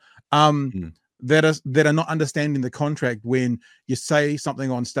Twitter that are not understanding the contract. When you say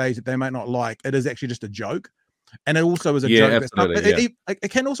something on stage that they might not like, it is actually just a joke. And it also is a joke. It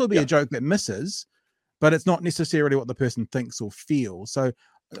can also be a joke that misses, but it's not necessarily what the person thinks or feels. So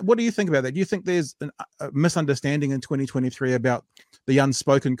what do you think about that? Do you think there's a misunderstanding in 2023 about the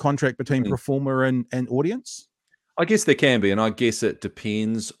unspoken contract between performer and audience? I guess there can be, and I guess it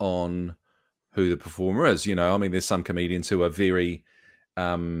depends on who the performer is. I mean, there's some comedians who are very,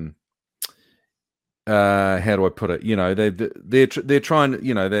 how do I put it? They're trying,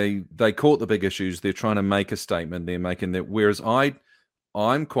 they caught the big issues. They're trying to make a statement. They're making that. Whereas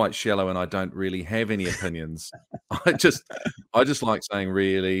I'm quite shallow and I don't really have any opinions. I just like saying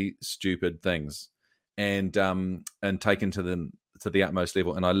really stupid things and taken to the utmost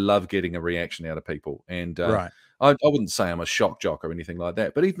level. And I love getting a reaction out of people. And I wouldn't say I'm a shock jock or anything like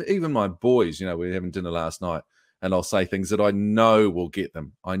that. But even my boys, we were having dinner last night, and I'll say things that I know will get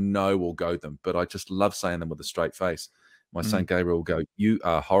them. I know will go them. But I just love saying them with a straight face. My son Gabriel will go, "You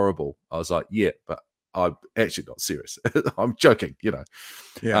are horrible." I was like, "Yeah, but I'm actually not serious. I'm joking,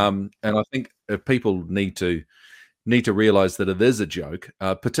 And I think if people need to realize that it is a joke,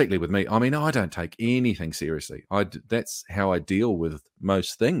 particularly with me. I mean, I don't take anything seriously. That's how I deal with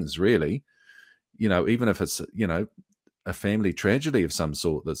most things, really. Even if it's a family tragedy of some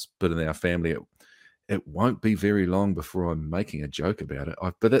sort that's been in our family, it won't be very long before I'm making a joke about it.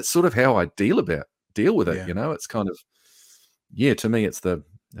 But that's sort of how I deal with it. It's kind of to me, it's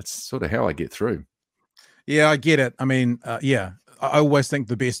sort of how I get through. Yeah, I get it. I mean, I always think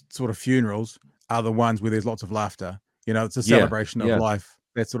the best sort of funerals are the ones where there's lots of laughter. It's a celebration of life,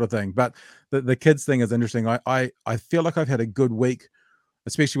 that sort of thing. But the kids thing is interesting. I feel like I've had a good week,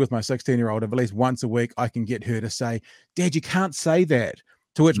 especially with my 16-year-old. At least once a week, I can get her to say, "Dad, you can't say that."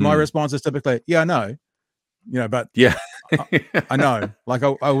 To which my response is typically, "Yeah, I know." But I know. Like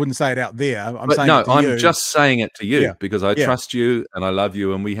I wouldn't say it out there. I'm just saying it to you because I trust you and I love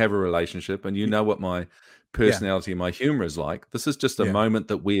you and we have a relationship and you know what my personality and my humor is like. This is just a moment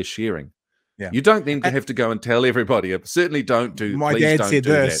that we're sharing. Yeah. You don't then have to go and tell everybody. Certainly don't do. My dad said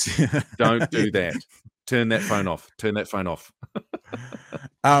this. That. Don't do that. Turn that phone off. Turn that phone off.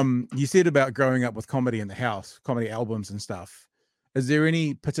 You said about growing up with comedy in the house, comedy albums and stuff. Is there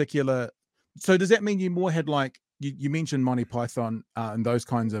any particular? So does that mean you more had like you mentioned Monty Python and those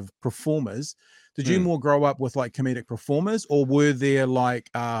kinds of performers? Did you more grow up with like comedic performers, or were there like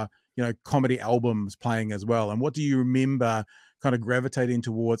comedy albums playing as well? And what do you remember kind of gravitating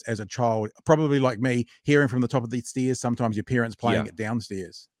towards as a child? Probably like me, hearing from the top of the stairs, sometimes your parents playing it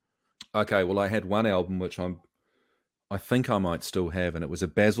downstairs. Okay, well, I had one album which I think I might still have, and it was a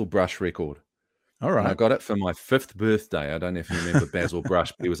Basil Brush record. All right. And I got it for my 5th birthday. I don't know if you remember Basil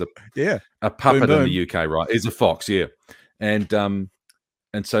Brush. He was a puppet in the UK, right? He's a fox, and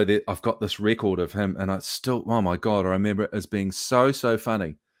so I've got this record of him, and I still, oh my God, I remember it as being so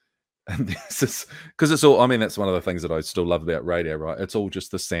funny. And this is because it's all. I mean, that's one of the things that I still love about radio, right? It's all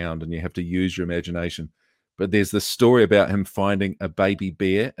just the sound, and you have to use your imagination. But there's this story about him finding a baby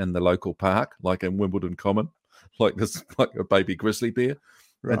bear in the local park, like in Wimbledon Common, like a baby grizzly bear.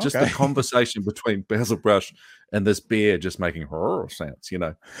 Right, and just okay. the conversation between Basil Brush and this bear just making horror sounds,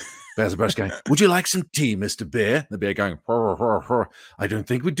 Basil Brush going, "Would you like some tea, Mr. Bear?" The bear going, "Horror, horror, horror. I don't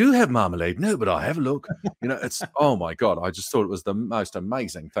think we do have marmalade. No, but I'll have a look." It's, oh my God, I just thought it was the most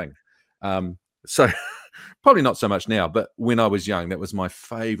amazing thing. So probably not so much now, but when I was young, that was my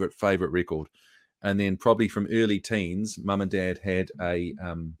favorite record. And then probably from early teens, Mum and Dad had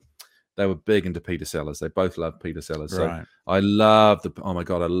they were big into Peter Sellers. They both loved Peter Sellers. So Right. I love I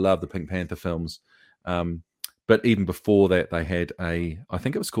love the Pink Panther films. But even before that, they had I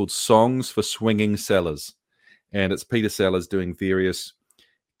think it was called Songs for Swinging Sellers. And it's Peter Sellers doing various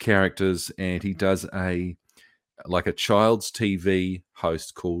characters. And he does a child's TV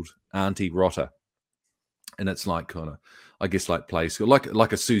host called Auntie Rotter. And it's like kind of, I guess, like play school,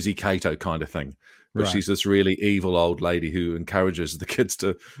 like a Susie Cato kind of thing. But Right. she's this really evil old lady who encourages the kids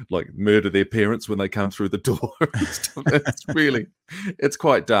to murder their parents when they come through the door. It's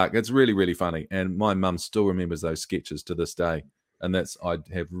quite dark. It's really, really funny. And my mum still remembers those sketches to this day. And I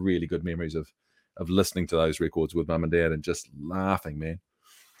have really good memories of listening to those records with Mum and Dad and just laughing, man.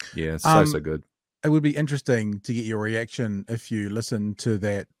 Yeah, it's so good. It would be interesting to get your reaction if you listen to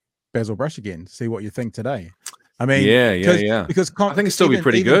that Basil Brush again, see what you think today. I mean, yeah. Because I think it'd still be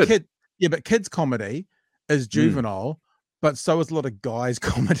pretty good. But kids' comedy is juvenile, but so is a lot of guys'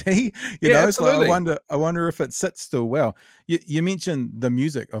 comedy. Absolutely. So I wonder if it sits still well. You mentioned the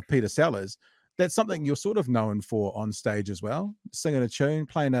music of Peter Sellers. That's something you're sort of known for on stage as well, singing a tune,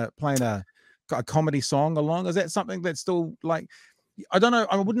 playing a comedy song along. Is that something that's still I don't know.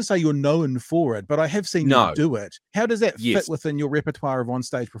 I wouldn't say you're known for it, but I have seen you do it. How does that fit within your repertoire of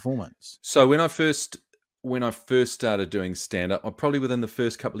on-stage performance? So when I first started doing stand-up, probably within the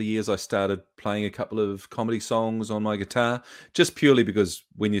first couple of years, I started playing a couple of comedy songs on my guitar, just purely because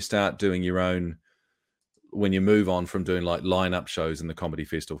when you start doing your own, when you move on from doing line-up shows in the comedy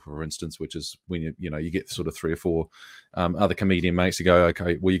festival, for instance, which is when you get sort of 3 or 4 other comedian mates to go,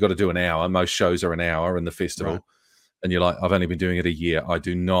 okay, well, you got to do an hour. Most shows are an hour in the festival. Right. And you're like, I've only been doing it a year. I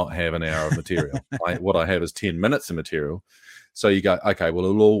do not have an hour of material. What I have is 10 minutes of material. So you go, okay,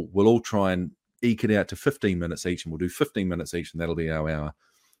 well, we'll all try and eke it out to 15 minutes each, and we'll do 15 minutes each, and that'll be our hour.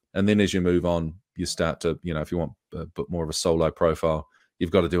 And then as you move on, you start to, if you want a bit more of a solo profile,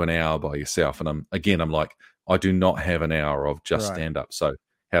 you've got to do an hour by yourself. And I'm like, I do not have an hour of just stand-up. So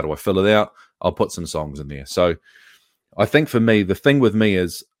how do I fill it out? I'll put some songs in there. So I think for me, the thing with me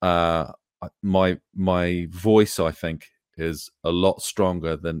is my voice, I think, is a lot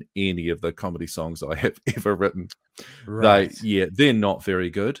stronger than any of the comedy songs I have ever written. Right. They're not very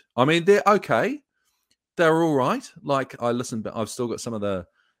good. I mean, they're okay. They're all right. I listen, but I've still got some of the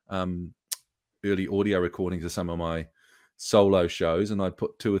early audio recordings of some of my solo shows, and I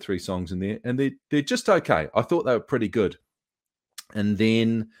put 2 or 3 songs in there, and they're just okay. I thought they were pretty good. And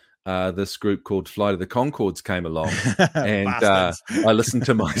then this group called Flight of the Conchords came along, and I listened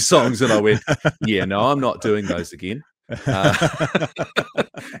to my songs, and I went, "Yeah, no, I'm not doing those again," because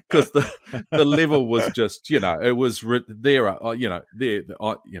the level was just, it was there,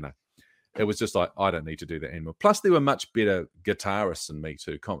 it was just like, I don't need to do that anymore. Plus, there were much better guitarists than me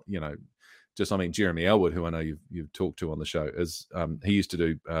too. Jeremy Elwood, who I know you've talked to on the show, is he used to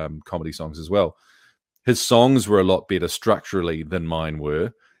do comedy songs as well. His songs were a lot better structurally than mine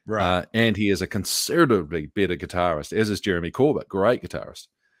were. Right. And he is a considerably better guitarist, as is Jeremy Corbett, great guitarist.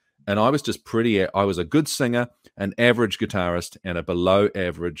 And I was just I was a good singer, an average guitarist, and a below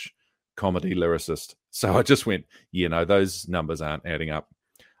average comedy lyricist. So I just went, those numbers aren't adding up.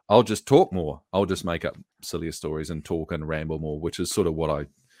 I'll just talk more. I'll just make up sillier stories and talk and ramble more, which is sort of what I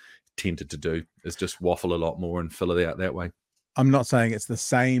tended to do, is just waffle a lot more and fill it out that way. I'm not saying it's the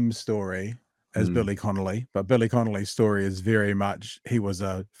same story as Billy Connolly, but Billy Connolly's story is very much, he was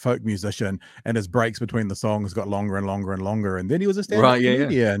a folk musician, and his breaks between the songs got longer and longer and longer, and then he was a stand-up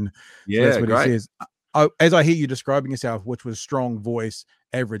comedian. Yeah, so that's what great. he says. As I hear you describing yourself, which was strong voice,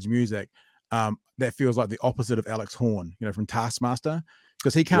 average music, that feels like the opposite of Alex Horn, from Taskmaster,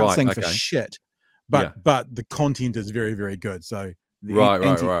 because he can't sing for shit, but the content is very, very good. So right,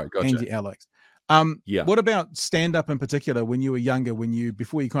 gotcha. Anti-Alex. What about stand-up in particular? When you were younger,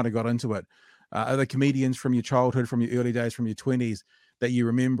 before you kind of got into it, are there comedians from your childhood, from your early days, from your 20s that you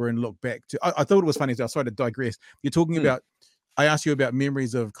remember and look back to? I thought it was funny. So I sorry to digress. You're talking about, I asked you about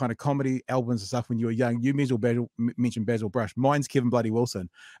memories of kind of comedy albums and stuff when you were young. You mentioned Basil Brush. Mine's Kevin Bloody Wilson.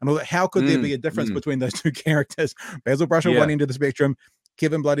 And I thought, how could there be a difference between those two characters? Basil Brush on one end of the spectrum,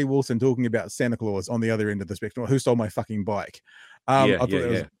 Kevin Bloody Wilson talking about Santa Claus on the other end of the spectrum. Who stole my fucking bike? I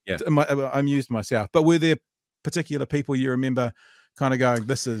thought I'm used to myself. But were there particular people you remember kind of going,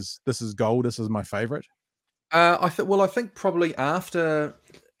 this is gold, this is my favorite? I think probably after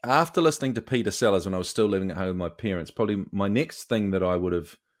listening to Peter Sellers when I was still living at home with my parents, probably my next thing that I would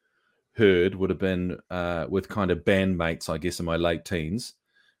have heard would have been with kind of bandmates, I guess, in my late teens.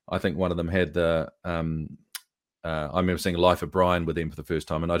 I think one of them had the I remember seeing Life of Brian with them for the first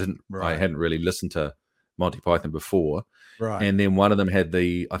time, and I hadn't really listened to Monty Python before. Right. And then one of them had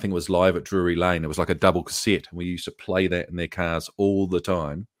I think it was Live at Drury Lane. It was like a double cassette. We used to play that in their cars all the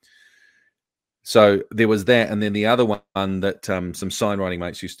time. So there was that. And then the other one that some signwriting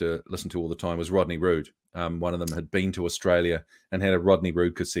mates used to listen to all the time was Rodney Roode. One of them had been to Australia and had a Rodney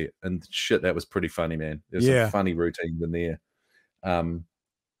Roode cassette. And shit, that was pretty funny, man. There's some funny routines in there.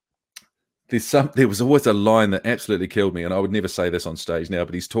 There was always a line that absolutely killed me, and I would never say this on stage now,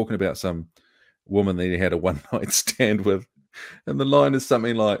 but he's talking about some woman that he had a one-night stand with, and the line is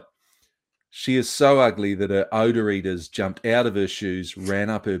something like, "She is so ugly that her odor eaters jumped out of her shoes, ran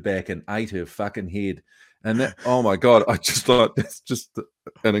up her back, and ate her fucking head." And that, oh my God, I just thought that's just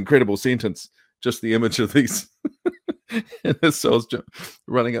an incredible sentence. Just the image of these and his cells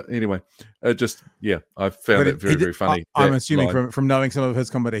running up. Anyway, I found it very, very funny. I'm assuming from knowing some of his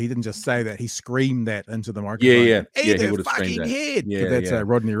comedy, he didn't just say that; he screamed that into the microphone. Yeah, he would have screamed that. Head. Yeah, that's a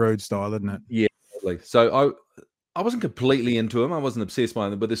Rodney Roode style, isn't it? Yeah, totally. So I wasn't completely into him. I wasn't obsessed by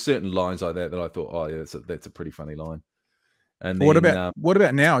him, but there's certain lines like that I thought, oh yeah, that's a pretty funny line. And then, what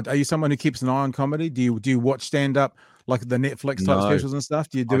about now? Are you someone who keeps an eye on comedy? Do you watch stand up like the Netflix type specials and stuff?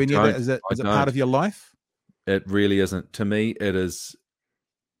 Do you do any of that? Is it part of your life? It really isn't. To me, it is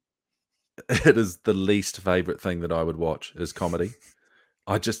the least favorite thing that I would watch is comedy.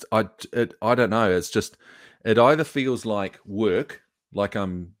 I don't know. It's just, it either feels like work, like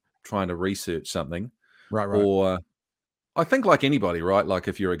I'm trying to research something, right, or I think like anybody, right? Like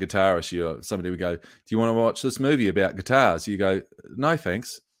if you're a guitarist, somebody would go, "Do you want to watch this movie about guitars?" You go, "No,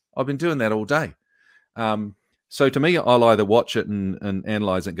 thanks. I've been doing that all day." So to me, I'll either watch it and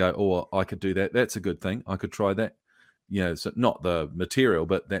analyze it and go, "Oh, I could do that. That's a good thing. I could try that." So not the material,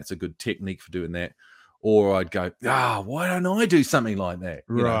 but that's a good technique for doing that. Or I'd go, why don't I do something like that?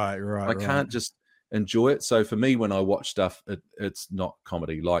 Right. I can't just enjoy it. So for me, when I watch stuff, it's not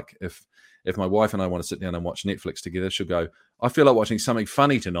comedy. Like if my wife and I want to sit down and watch Netflix together, she'll go, "I feel like watching something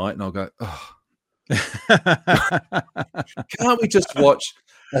funny tonight." And I'll go, "Oh, can't we just watch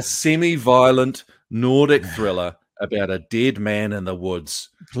a semi-violent Nordic thriller about a dead man in the woods?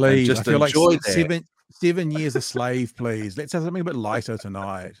 Please, just I feel enjoy like that. 7 years a slave, please. Let's have something a bit lighter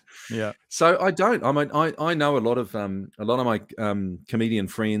tonight." Yeah. So I don't. I mean, I know a lot of my comedian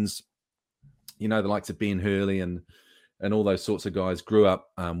friends, the likes of Ben Hurley and all those sorts of guys grew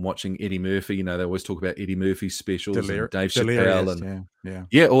up watching Eddie Murphy. They always talk about Eddie Murphy's specials and Dave Chappelle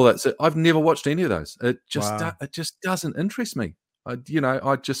and all that. So I've never watched any of those. It just doesn't interest me. I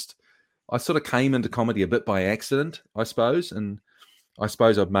sort of came into comedy a bit by accident, I suppose, and I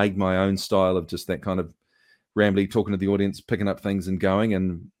suppose I've made my own style of just that kind of rambly, talking to the audience, picking up things and going.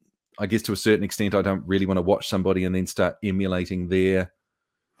 And I guess to a certain extent, I don't really want to watch somebody and then start emulating their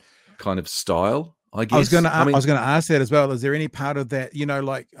kind of style. I guess. I was going to ask that as well. Is there any part of that,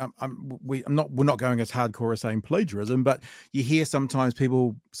 we're not going as hardcore as saying plagiarism, but you hear sometimes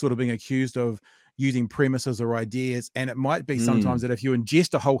people sort of being accused of using premises or ideas, and it might be sometimes that if you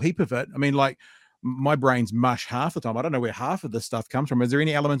ingest a whole heap of it, I mean, like my brain's mush half the time. I don't know where half of this stuff comes from. Is there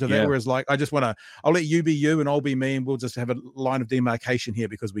any element of that where it's like, I'll let you be you and I'll be me, and we'll just have a line of demarcation here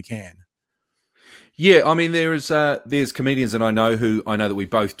because we can? Yeah, I mean, there's comedians that I know that we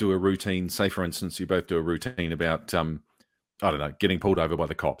both do a routine. Say, for instance, you both do a routine about, I don't know, getting pulled over by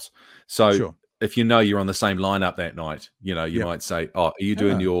the cops. So if you're on the same lineup that night, you might say, "Oh, are you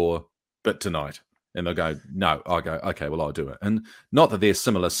doing your bit tonight?" And they'll go, "No." I go, "Okay, well, I'll do it." And not that they're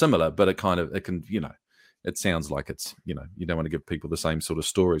similar, but it can, it sounds like it's, you don't want to give people the same sort of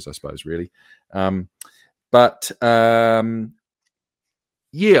stories, I suppose, really. I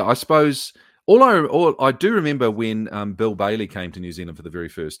suppose. All I do remember when Bill Bailey came to New Zealand for the very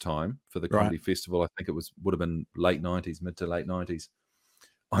first time for the comedy festival. I think it would have been mid to late 90s.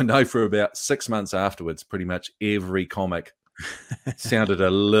 I know for about 6 months afterwards, pretty much every comic sounded a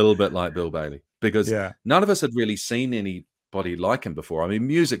little bit like Bill Bailey because none of us had really seen anybody like him before. I mean,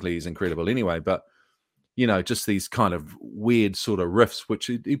 musically he's incredible anyway, but just these kind of weird sort of riffs, which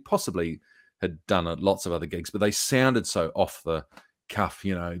he possibly had done at lots of other gigs, but they sounded so off the cuff,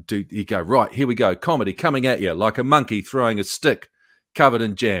 you go, "Right, here we go, comedy coming at you like a monkey throwing a stick covered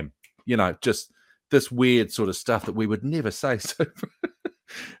in jam," just this weird sort of stuff that we would never say. So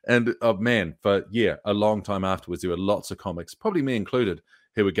and for a long time afterwards there were lots of comics, probably me included,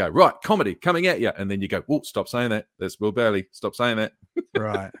 who would go, "Right, comedy coming at you," and then you go, "Whoa, stop saying that, that's Will Bailey, stop saying that."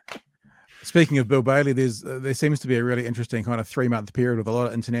 Right. Speaking of Bill Bailey, there seems to be a really interesting kind of 3-month period with a lot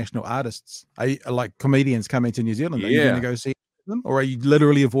of international artists, like comedians coming to New Zealand. Are you going to go see them, or are you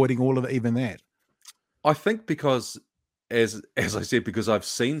literally avoiding all of even that? I think because, as I said, because I've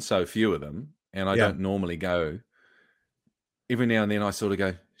seen so few of them, and I don't normally go. Every now and then, I sort of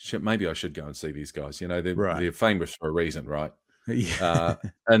go, shit, maybe I should go and see these guys. You know, they're famous for a reason, right? Yeah.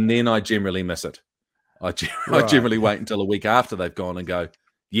 And then I generally miss it. I generally wait until a week after they've gone and go,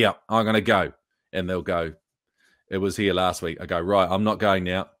 yeah, I'm going to go. And they'll go, it was here last week. I go, right, I'm not going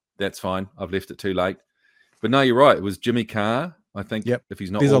now. That's fine. I've left it too late. But no, you're right. It was Jimmy Carr, I think. Yep. If he's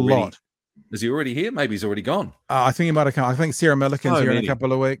not There's already. A lot. Is he already here? Maybe he's already gone. I think he might have come. I think Sarah Milliken's here in a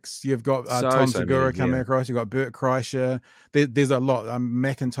couple of weeks. You've got Tom Segura coming across. You've got Bert Kreischer. There's a lot.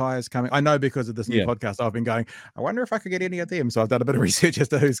 McIntyre's coming. I know because of this new podcast, I've been going, I wonder if I could get any of them. So I've done a bit of research as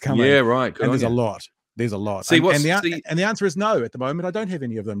to who's coming. Yeah, right. Good and there's a lot. There's a lot. See, and the answer is no at the moment. I don't have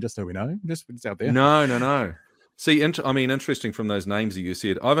any of them, just so we know. Just it's out there. No. See, interesting from those names that you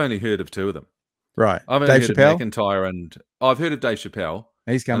said, I've only heard of 2 of them. Right. I've only heard of McIntyre, and I've heard of Dave Chappelle.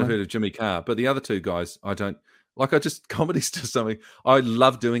 He's coming. I've heard of Jimmy Carr, but the other 2 guys, I don't like. Comedy's just something I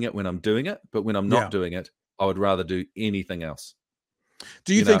love doing it when I'm doing it, but when I'm not doing it, I would rather do anything else.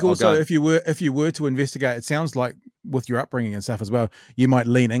 Do you think also if you were to investigate, it sounds like with your upbringing and stuff as well, you might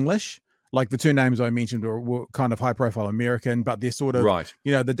lean English. Like the 2 names I mentioned were kind of high profile American, but they're sort of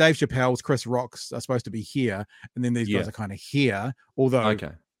you know, the Dave Chappelle's, Chris Rock's are supposed to be here, and then these guys are kind of here, although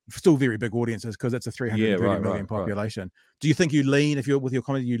still very big audiences because it's a 330 million population. Right. Do you think you lean, if you're with your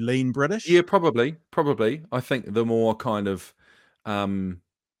comedy, you lean British? Yeah, probably. I think the more kind of,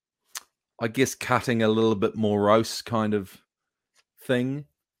 I guess, cutting a little bit morose kind of thing.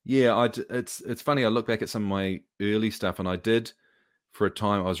 Yeah, it's funny. I look back at some of my early stuff, and I did for a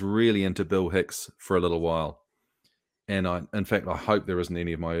time. I was really into Bill Hicks for a little while, and in fact, I hope there isn't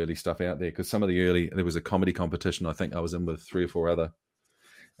any of my early stuff out there because some of the there was a comedy competition I think I was in with 3 or 4 other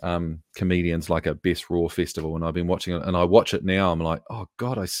comedians, like a Best Raw festival, and I've been watching it, and I watch it now. I'm like, oh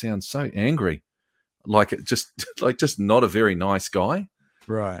god, I sound so angry, like it just not a very nice guy,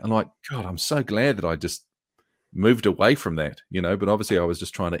 right? And like, God, I'm so glad that I just moved away from that, you know. But obviously, I was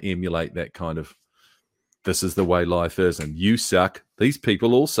just trying to emulate that kind of, this is the way life is, and you suck. These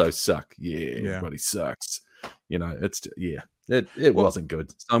people also suck. Everybody sucks. You know, it wasn't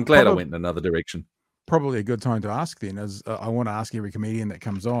good. So I'm glad I went in another direction. Probably a good time to ask then is I want to ask every comedian that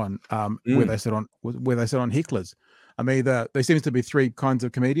comes on where they sit on hecklers. I mean, there seems to be 3 kinds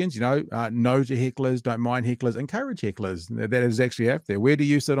of comedians, you know, no to hecklers, don't mind hecklers, encourage hecklers. That is actually out there. Where do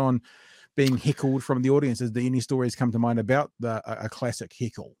you sit on being heckled from the audience? Is there any stories come to mind about a classic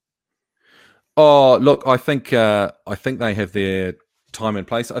heckle? Oh, look, I think they have their time and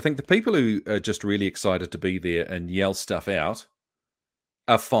place. I think the people who are just really excited to be there and yell stuff out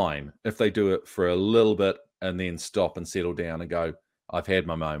are fine if they do it for a little bit and then stop and settle down and go, I've had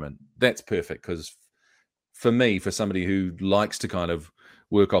my moment. That's perfect, because for me, for somebody who likes to kind of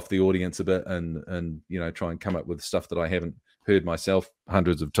work off the audience a bit and you know, try and come up with stuff that I haven't heard myself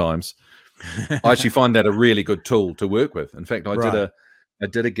hundreds of times, I actually find that a really good tool to work with. In fact, I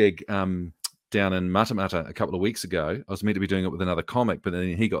did a gig down in Matamata a couple of weeks ago. I was meant to be doing it with another comic, but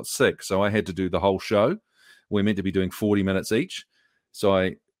then he got sick, so I had to do the whole show. We're meant to be doing 40 minutes each. So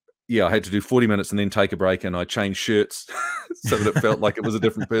I had to do 40 minutes and then take a break, and I changed shirts so that it felt like it was a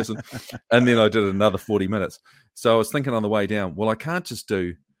different person. And then I did another 40 minutes. So I was thinking on the way down, well, I don't just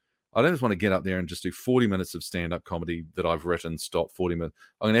want to get up there and just do 40 minutes of stand-up comedy that I've written, stop 40 minutes.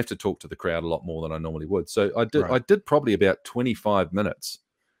 I'm going to have to talk to the crowd a lot more than I normally would. So I did probably about 25 minutes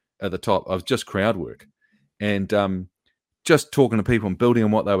at the top of just crowd work. And just talking to people and building on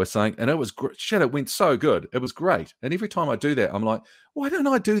what they were saying. And it was shit, it went so good. It was great. And every time I do that, I'm like, why don't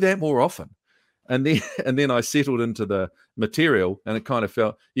I do that more often? And then I settled into the material, and it kind of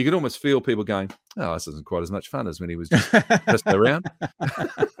felt, you could almost feel people going, oh, this isn't quite as much fun as when he was just pissing around.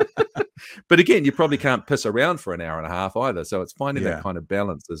 But again, you probably can't piss around for an hour and a half either. So it's finding that kind of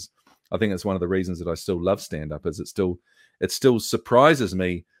balance is, I think it's one of the reasons that I still love stand-up, is it still surprises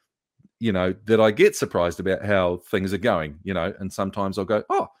me, you know, that I get surprised about how things are going, you know, and sometimes I'll go,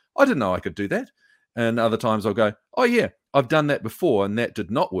 oh, I didn't know I could do that. And other times I'll go, oh yeah, I've done that before and that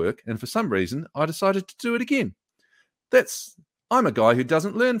did not work. And for some reason, I decided to do it again. I'm a guy who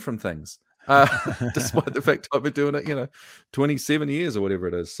doesn't learn from things, despite the fact I've been doing it, you know, 27 years or whatever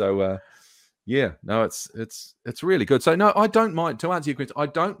it is. So it's really good. So no, I don't mind, to answer your question, I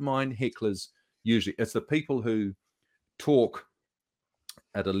don't mind hecklers usually. It's the people who talk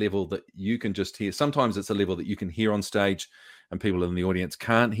at a level that you can just hear. Sometimes it's a level that you can hear on stage and people in the audience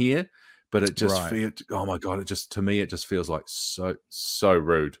can't hear. but it just Right. feels, oh my God, to me, it just feels like so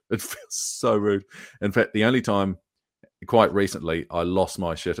rude. It feels so rude. In fact, the only time quite recently I lost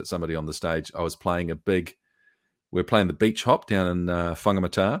my shit at somebody on the stage, I was playing we're playing the beach hop down in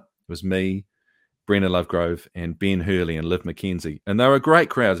Whangamata. It was me, Brendan Lovegrove, and Ben Hurley and Liv McKenzie. And they were great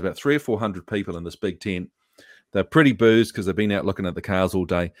crowds, about 300 or 400 people in this big tent. They're pretty boozed because they've been out looking at the cars all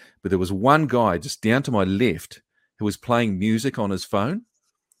day. But there was one guy just down to my left who was playing music on his phone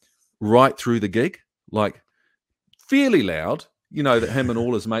right through the gig, like fairly loud, that him and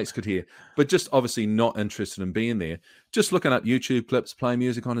all his mates could hear, but just obviously not interested in being there. Just looking up YouTube clips, playing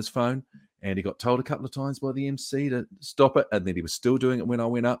music on his phone. And he got told a couple of times by the MC to stop it. And then he was still doing it when I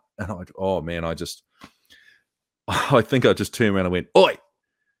went up. And I think I just turned around and went, "Oi,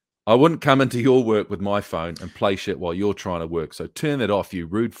 I wouldn't come into your work with my phone and play shit while you're trying to work. So turn that off, you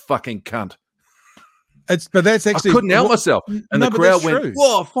rude fucking cunt." But that's actually, I couldn't help myself. And the crowd went, true.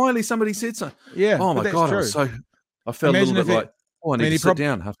 "Whoa, finally somebody said something." Yeah. Oh my God. I felt Imagine a little bit like, I need to sit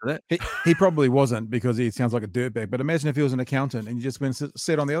down after that. He probably wasn't, because he sounds like a dirtbag. But imagine if he was an accountant and you just went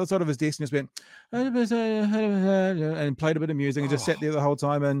sat on the other side of his desk and just went and played a bit of music and just sat there the whole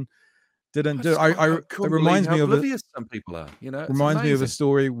time and didn't do it. It reminds me of oblivious some people are. Reminds me of a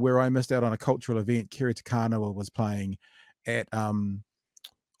story where I missed out on a cultural event. Kiri Takano was playing at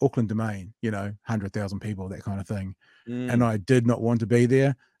Auckland Domain, 100,000 people, that kind of thing, and I did not want to be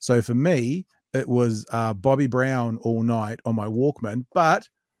there. So for me, it was Bobby Brown all night on my Walkman, but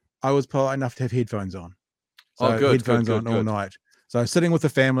I was polite enough to have headphones on. So headphones on all night. So sitting with the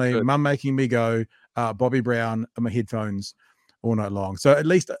family, mum making me go, Bobby Brown on my headphones all night long. So at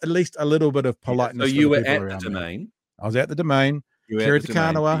least a little bit of politeness. So you were at the Domain. I was at the Domain. Kiri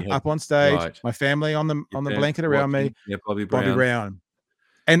Takano up on stage. Right. My family on the blanket around me. Yeah, Bobby Brown.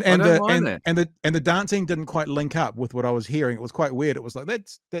 And the dancing didn't quite link up with what I was hearing. It was quite weird. It was like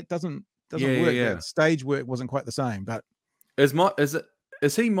that doesn't work. Yeah. That stage work wasn't quite the same. But is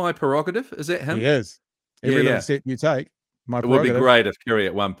he my prerogative? Is that him? He is. Every little step you take. It would be great if Kiri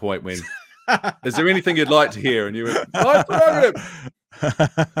at one point went, "Is there anything you'd like to hear?" And you went, "My prerogative."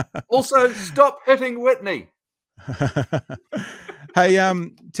 Also, stop hitting Whitney. Hey,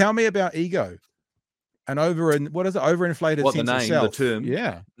 tell me about ego. And overinflated what sense the name, of self. the term?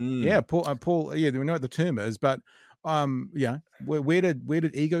 Yeah, yeah. Paul. Yeah, we know what the term is, but where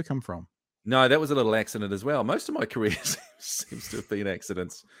did ego come from? No, that was a little accident as well. Most of my career seems to have been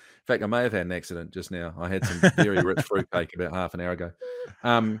accidents. In fact, I may have had an accident just now. I had some very rich fruitcake about half an hour ago.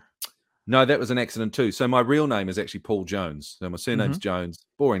 No, that was an accident too. So my real name is actually Paul Jones. So my surname's Jones.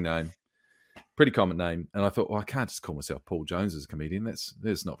 Boring name. Pretty common name. And I thought, well, I can't just call myself Paul Jones as a comedian.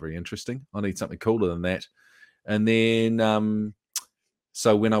 That's not very interesting. I need something cooler than that. And then,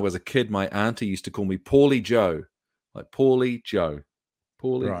 so when I was a kid, my auntie used to call me Paulie Joe. Like Paulie Joe.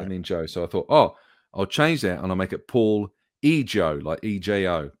 Paulie and then Joe. So I thought, I'll change that and I'll make it Paul E. Joe, like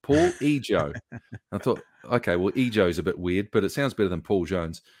E-J-O. Paul E. Joe. I thought, okay, well, E. Joe's a bit weird, but it sounds better than Paul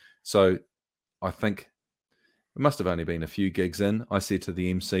Jones. So I think it must have only been a few gigs in. I said to the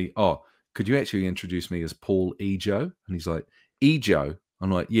MC, could you actually introduce me as Paul E. Joe? And he's like, E. Joe?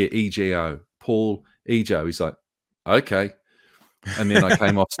 I'm like, yeah, E-J-O. Paul E. Joe. He's like, okay. And then I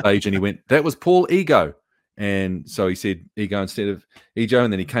came off stage and he went, that was Paul Ego. And so he said Ego instead of Ego.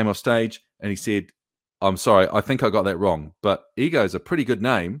 And then he came off stage and he said, I'm sorry, I think I got that wrong, but Ego is a pretty good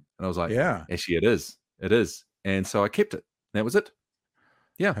name. And I was like, yeah, actually it is. It is. And so I kept it. That was it.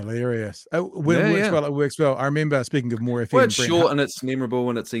 Yeah. Hilarious. It works well. I remember, speaking of more FM. Well, it's short and it's memorable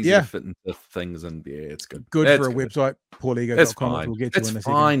and it's easy to fit into things. And yeah, it's good. Good for a website, paulego.com. We'll get to in a second.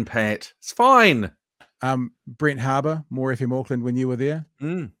 Fine, Pat. It's fine. Brent Harbour, More FM Auckland, when you were there,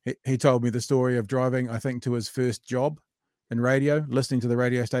 he told me the story of driving, I think, to his first job in radio, listening to the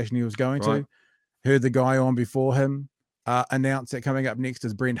radio station he was going to, heard the guy on before him announce that coming up next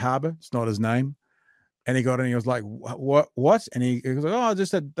is Brent Harbour. It's not his name. And he got in, he was like, what? And he was like,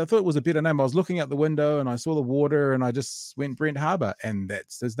 I thought it was a better name. I was looking out the window and I saw the water and I just went Brent Harbour. And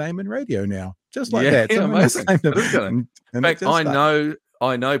that's his name in radio now. Just like that. Yeah, amazing. In fact,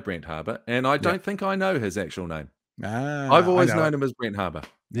 I know Brent Harbour, and I don't think I know his actual name. I've always known him as Brent Harbour.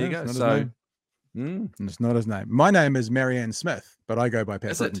 There you go. So it's not his name. My name is Marianne Smith, but I go by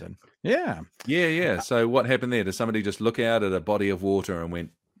Pat Brittenden. Yeah. So what happened there? Did somebody just look out at a body of water and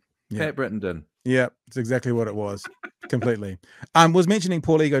went, Pat Brittenden? Yeah, it's exactly what it was. Completely. Was mentioning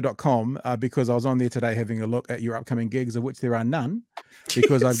paulego.com because I was on there today having a look at your upcoming gigs, of which there are none,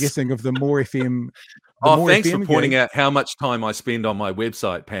 because I'm guessing of the More FM. Thanks for pointing out how much time I spend on my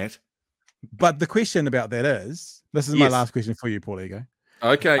website, Pat. But the question about that is, this is my last question for you, Paul Ego.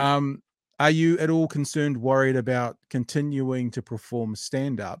 Okay. Are you at all concerned, worried about continuing to perform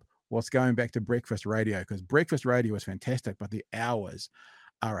stand-up was going back to breakfast radio, because breakfast radio is fantastic, but the hours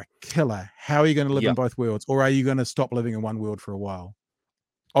are a killer. How are you going to live in both worlds, or are you going to stop living in one world for a while?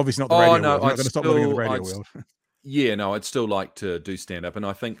 Obviously not the radio world. You're not going to stop living in the radio world. Yeah, no, I'd still like to do stand-up. And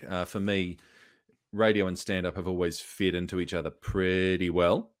I think for me, radio and stand-up have always fed into each other pretty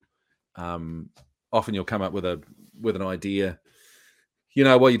well. Often you'll come up with an idea,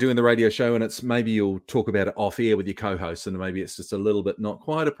 while you're doing the radio show, and it's maybe you'll talk about it off air with your co-host, and maybe it's just a little bit not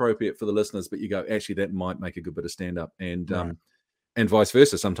quite appropriate for the listeners, but you go, actually, that might make a good bit of stand-up. And vice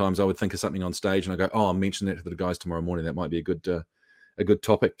versa. Sometimes I would think of something on stage and I go, oh, I'll mention that to the guys tomorrow morning. That might be a good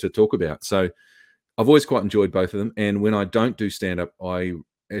topic to talk about. So I've always quite enjoyed both of them. And when I don't do stand-up, I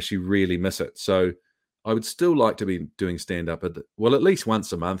actually really miss it. So I would still like to be doing stand-up at least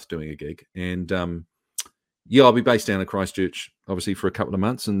once a month doing a gig. And I'll be based down in Christchurch, obviously, for a couple of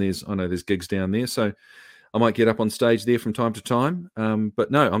months. And I know there's gigs down there. So I might get up on stage there from time to time.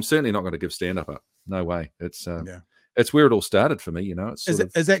 But no, I'm certainly not going to give stand-up up. No way. It's where it all started for me, Is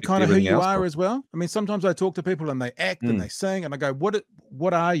that kind of who you are as well? I mean, sometimes I talk to people and they act and they sing, and I go,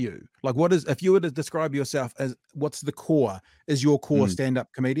 what are you? Like, if you were to describe yourself as, what's the core? Is your core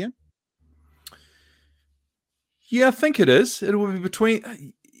stand-up comedian? Yeah, I think it is. It will be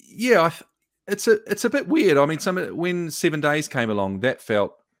between, it's a bit weird. I mean, when 7 Days came along, that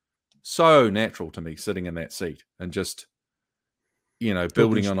felt so natural to me, sitting in that seat and just,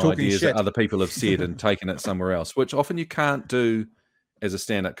 building on ideas that other people have said and taking it somewhere else, which often you can't do as a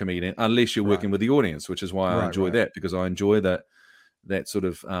stand-up comedian unless you're working with the audience, which is why I enjoy that, because I enjoy that sort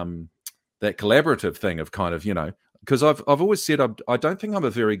of that collaborative thing of kind of, because I've always said I don't think I'm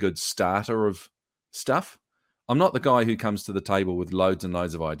a very good starter of stuff. I'm not the guy who comes to the table with loads and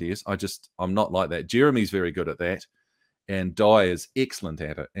loads of ideas. I'm not like that. Jeremy's very good at that, and Di is excellent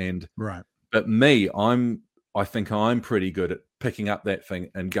at it. But me, I think I'm pretty good at picking up that thing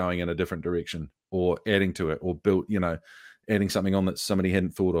and going in a different direction, or adding to it, or adding something on that somebody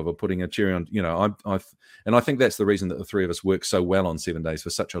hadn't thought of, or putting a cherry on. And I think that's the reason that the three of us work so well on 7 Days for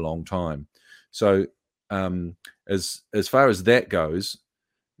such a long time. So as far as that goes,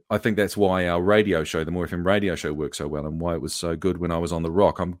 I think that's why our radio show, the More FM radio show, works so well, and why it was so good when I was on the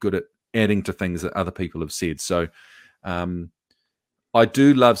Rock. I'm good at adding to things that other people have said. So I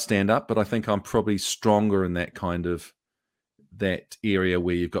do love stand-up, but I think I'm probably stronger in that area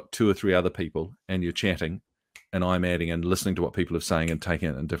where you've got two or three other people and you're chatting, and I'm adding and listening to what people are saying and taking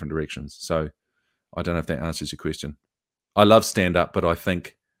it in different directions. So I don't know if that answers your question. I love stand-up, but I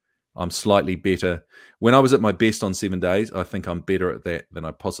think I'm slightly better. When I was at my best on 7 Days, I think I'm better at that than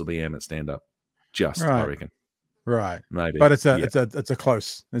I possibly am at stand-up. I reckon. Right. Maybe. But it's a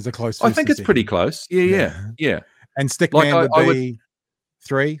close. There's a close. I think it's pretty close. Yeah. And Stickman would be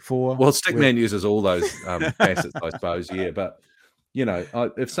 3, 4. Well, Stickman uses all those facets, I suppose. Yeah, but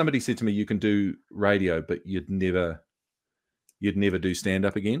if somebody said to me, "You can do radio, but you'd never do stand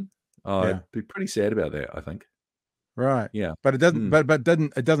up again," I'd be pretty sad about that, I think. Right. Yeah. But it doesn't.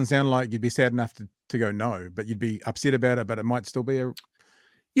 It doesn't sound like you'd be sad enough to go no, but you'd be upset about it. But it might still be a.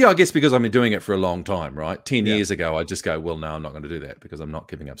 Yeah, I guess because I've been doing it for a long time, right? 10 years ago, I'd just go, well, no, I'm not going to do that, because I'm not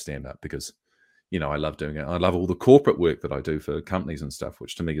giving up stand up, because I love doing it. I love all the corporate work that I do for companies and stuff,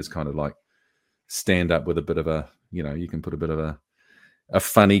 which to me is kind of like stand up with a bit of a, you can put a bit of a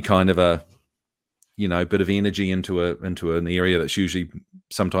funny kind of a, bit of energy into an area that's usually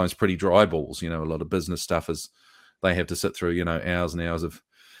sometimes pretty dry balls. A lot of business stuff is, they have to sit through, hours and hours of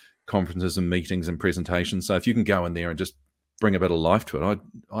conferences and meetings and presentations. So if you can go in there and just bring a bit of life to it,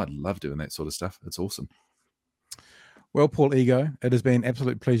 I'd love doing that sort of stuff. It's awesome. Well, Paul Ego, it has been an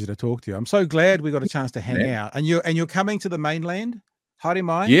absolute pleasure to talk to you. I'm so glad we got a chance to hang out. And you're coming to the mainland, Haere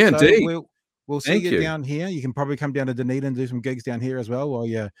Mai. Yeah, so indeed. We'll see you down here. You can probably come down to Dunedin and do some gigs down here as well. While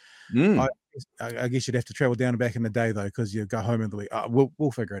I guess you'd have to travel down and back in the day though, because you go home in the week.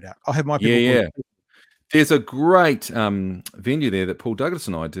 We'll figure it out. I'll have my people. Yeah. There's a great venue there that Paul Douglas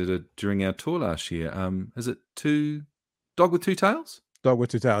and I did during our tour last year. Is it Dog with Two Tails? Dog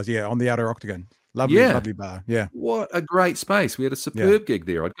with Two Tails, yeah, on the outer octagon. Lovely bar. Yeah. What a great space. We had a superb gig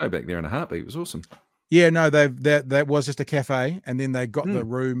there. I'd go back there in a heartbeat. It was awesome. Yeah, no, that was just a cafe, and then they got the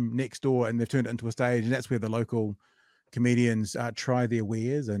room next door and they've turned it into a stage, and that's where the local comedians try their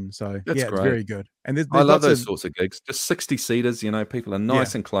wares, and so it's very good. And there's I love those sorts of gigs. Just 60 seaters, people are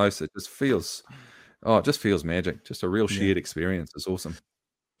nice and close. It just feels magic. Just a real shared experience. It's awesome.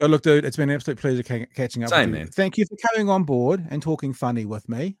 Oh, look, dude, it's been an absolute pleasure catching up with you. Man. Thank you for coming on board and talking funny with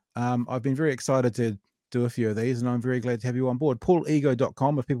me. I've been very excited to do a few of these, and I'm very glad to have you on board.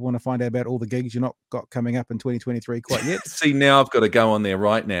 PaulEgo.com if people want to find out about all the gigs you're not got coming up in 2023 quite yet. See, now I've got to go on there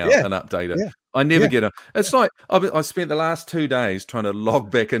right now and update it. I never Yeah. get it. It's like I spent the last 2 days trying to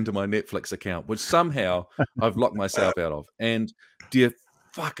log back into my Netflix account, which somehow I've locked myself out of. And do you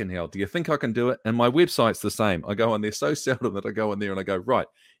think I can do it? And my website's the same. I go on there so seldom that I go in there and I go, right,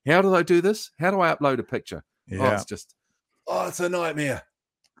 how do I do this? How do I upload a picture? Yeah. It's a nightmare.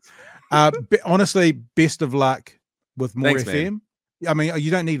 Honestly, best of luck with More Thanks, FM. man. I mean, you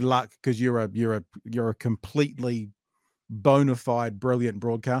don't need luck because you're a completely bona fide brilliant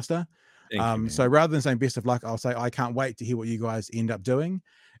broadcaster. Thank you, So rather than saying best of luck, I'll say I can't wait to hear what you guys end up doing.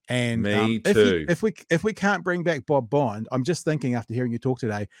 And Me too. if we can't bring back Bob Bond, I'm just thinking after hearing you talk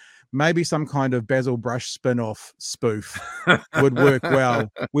today, maybe some kind of Basil Brush spin-off spoof would work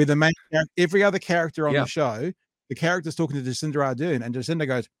well. Where the main every other character on the show, the character's talking to Jacinda Ardern, and Jacinda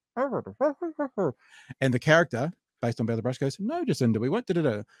goes, and the character based on Basil Brush goes, "No, Jacinda, we won't."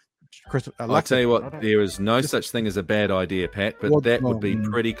 Chris, I'll tell you what, there is no such thing as a bad idea, Pat, but that would be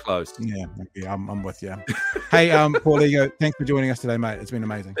pretty close. Yeah, I'm with you. Hey, Paul Ego, thanks for joining us today, mate. It's been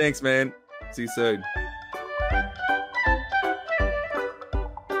amazing. Thanks, man. See you soon.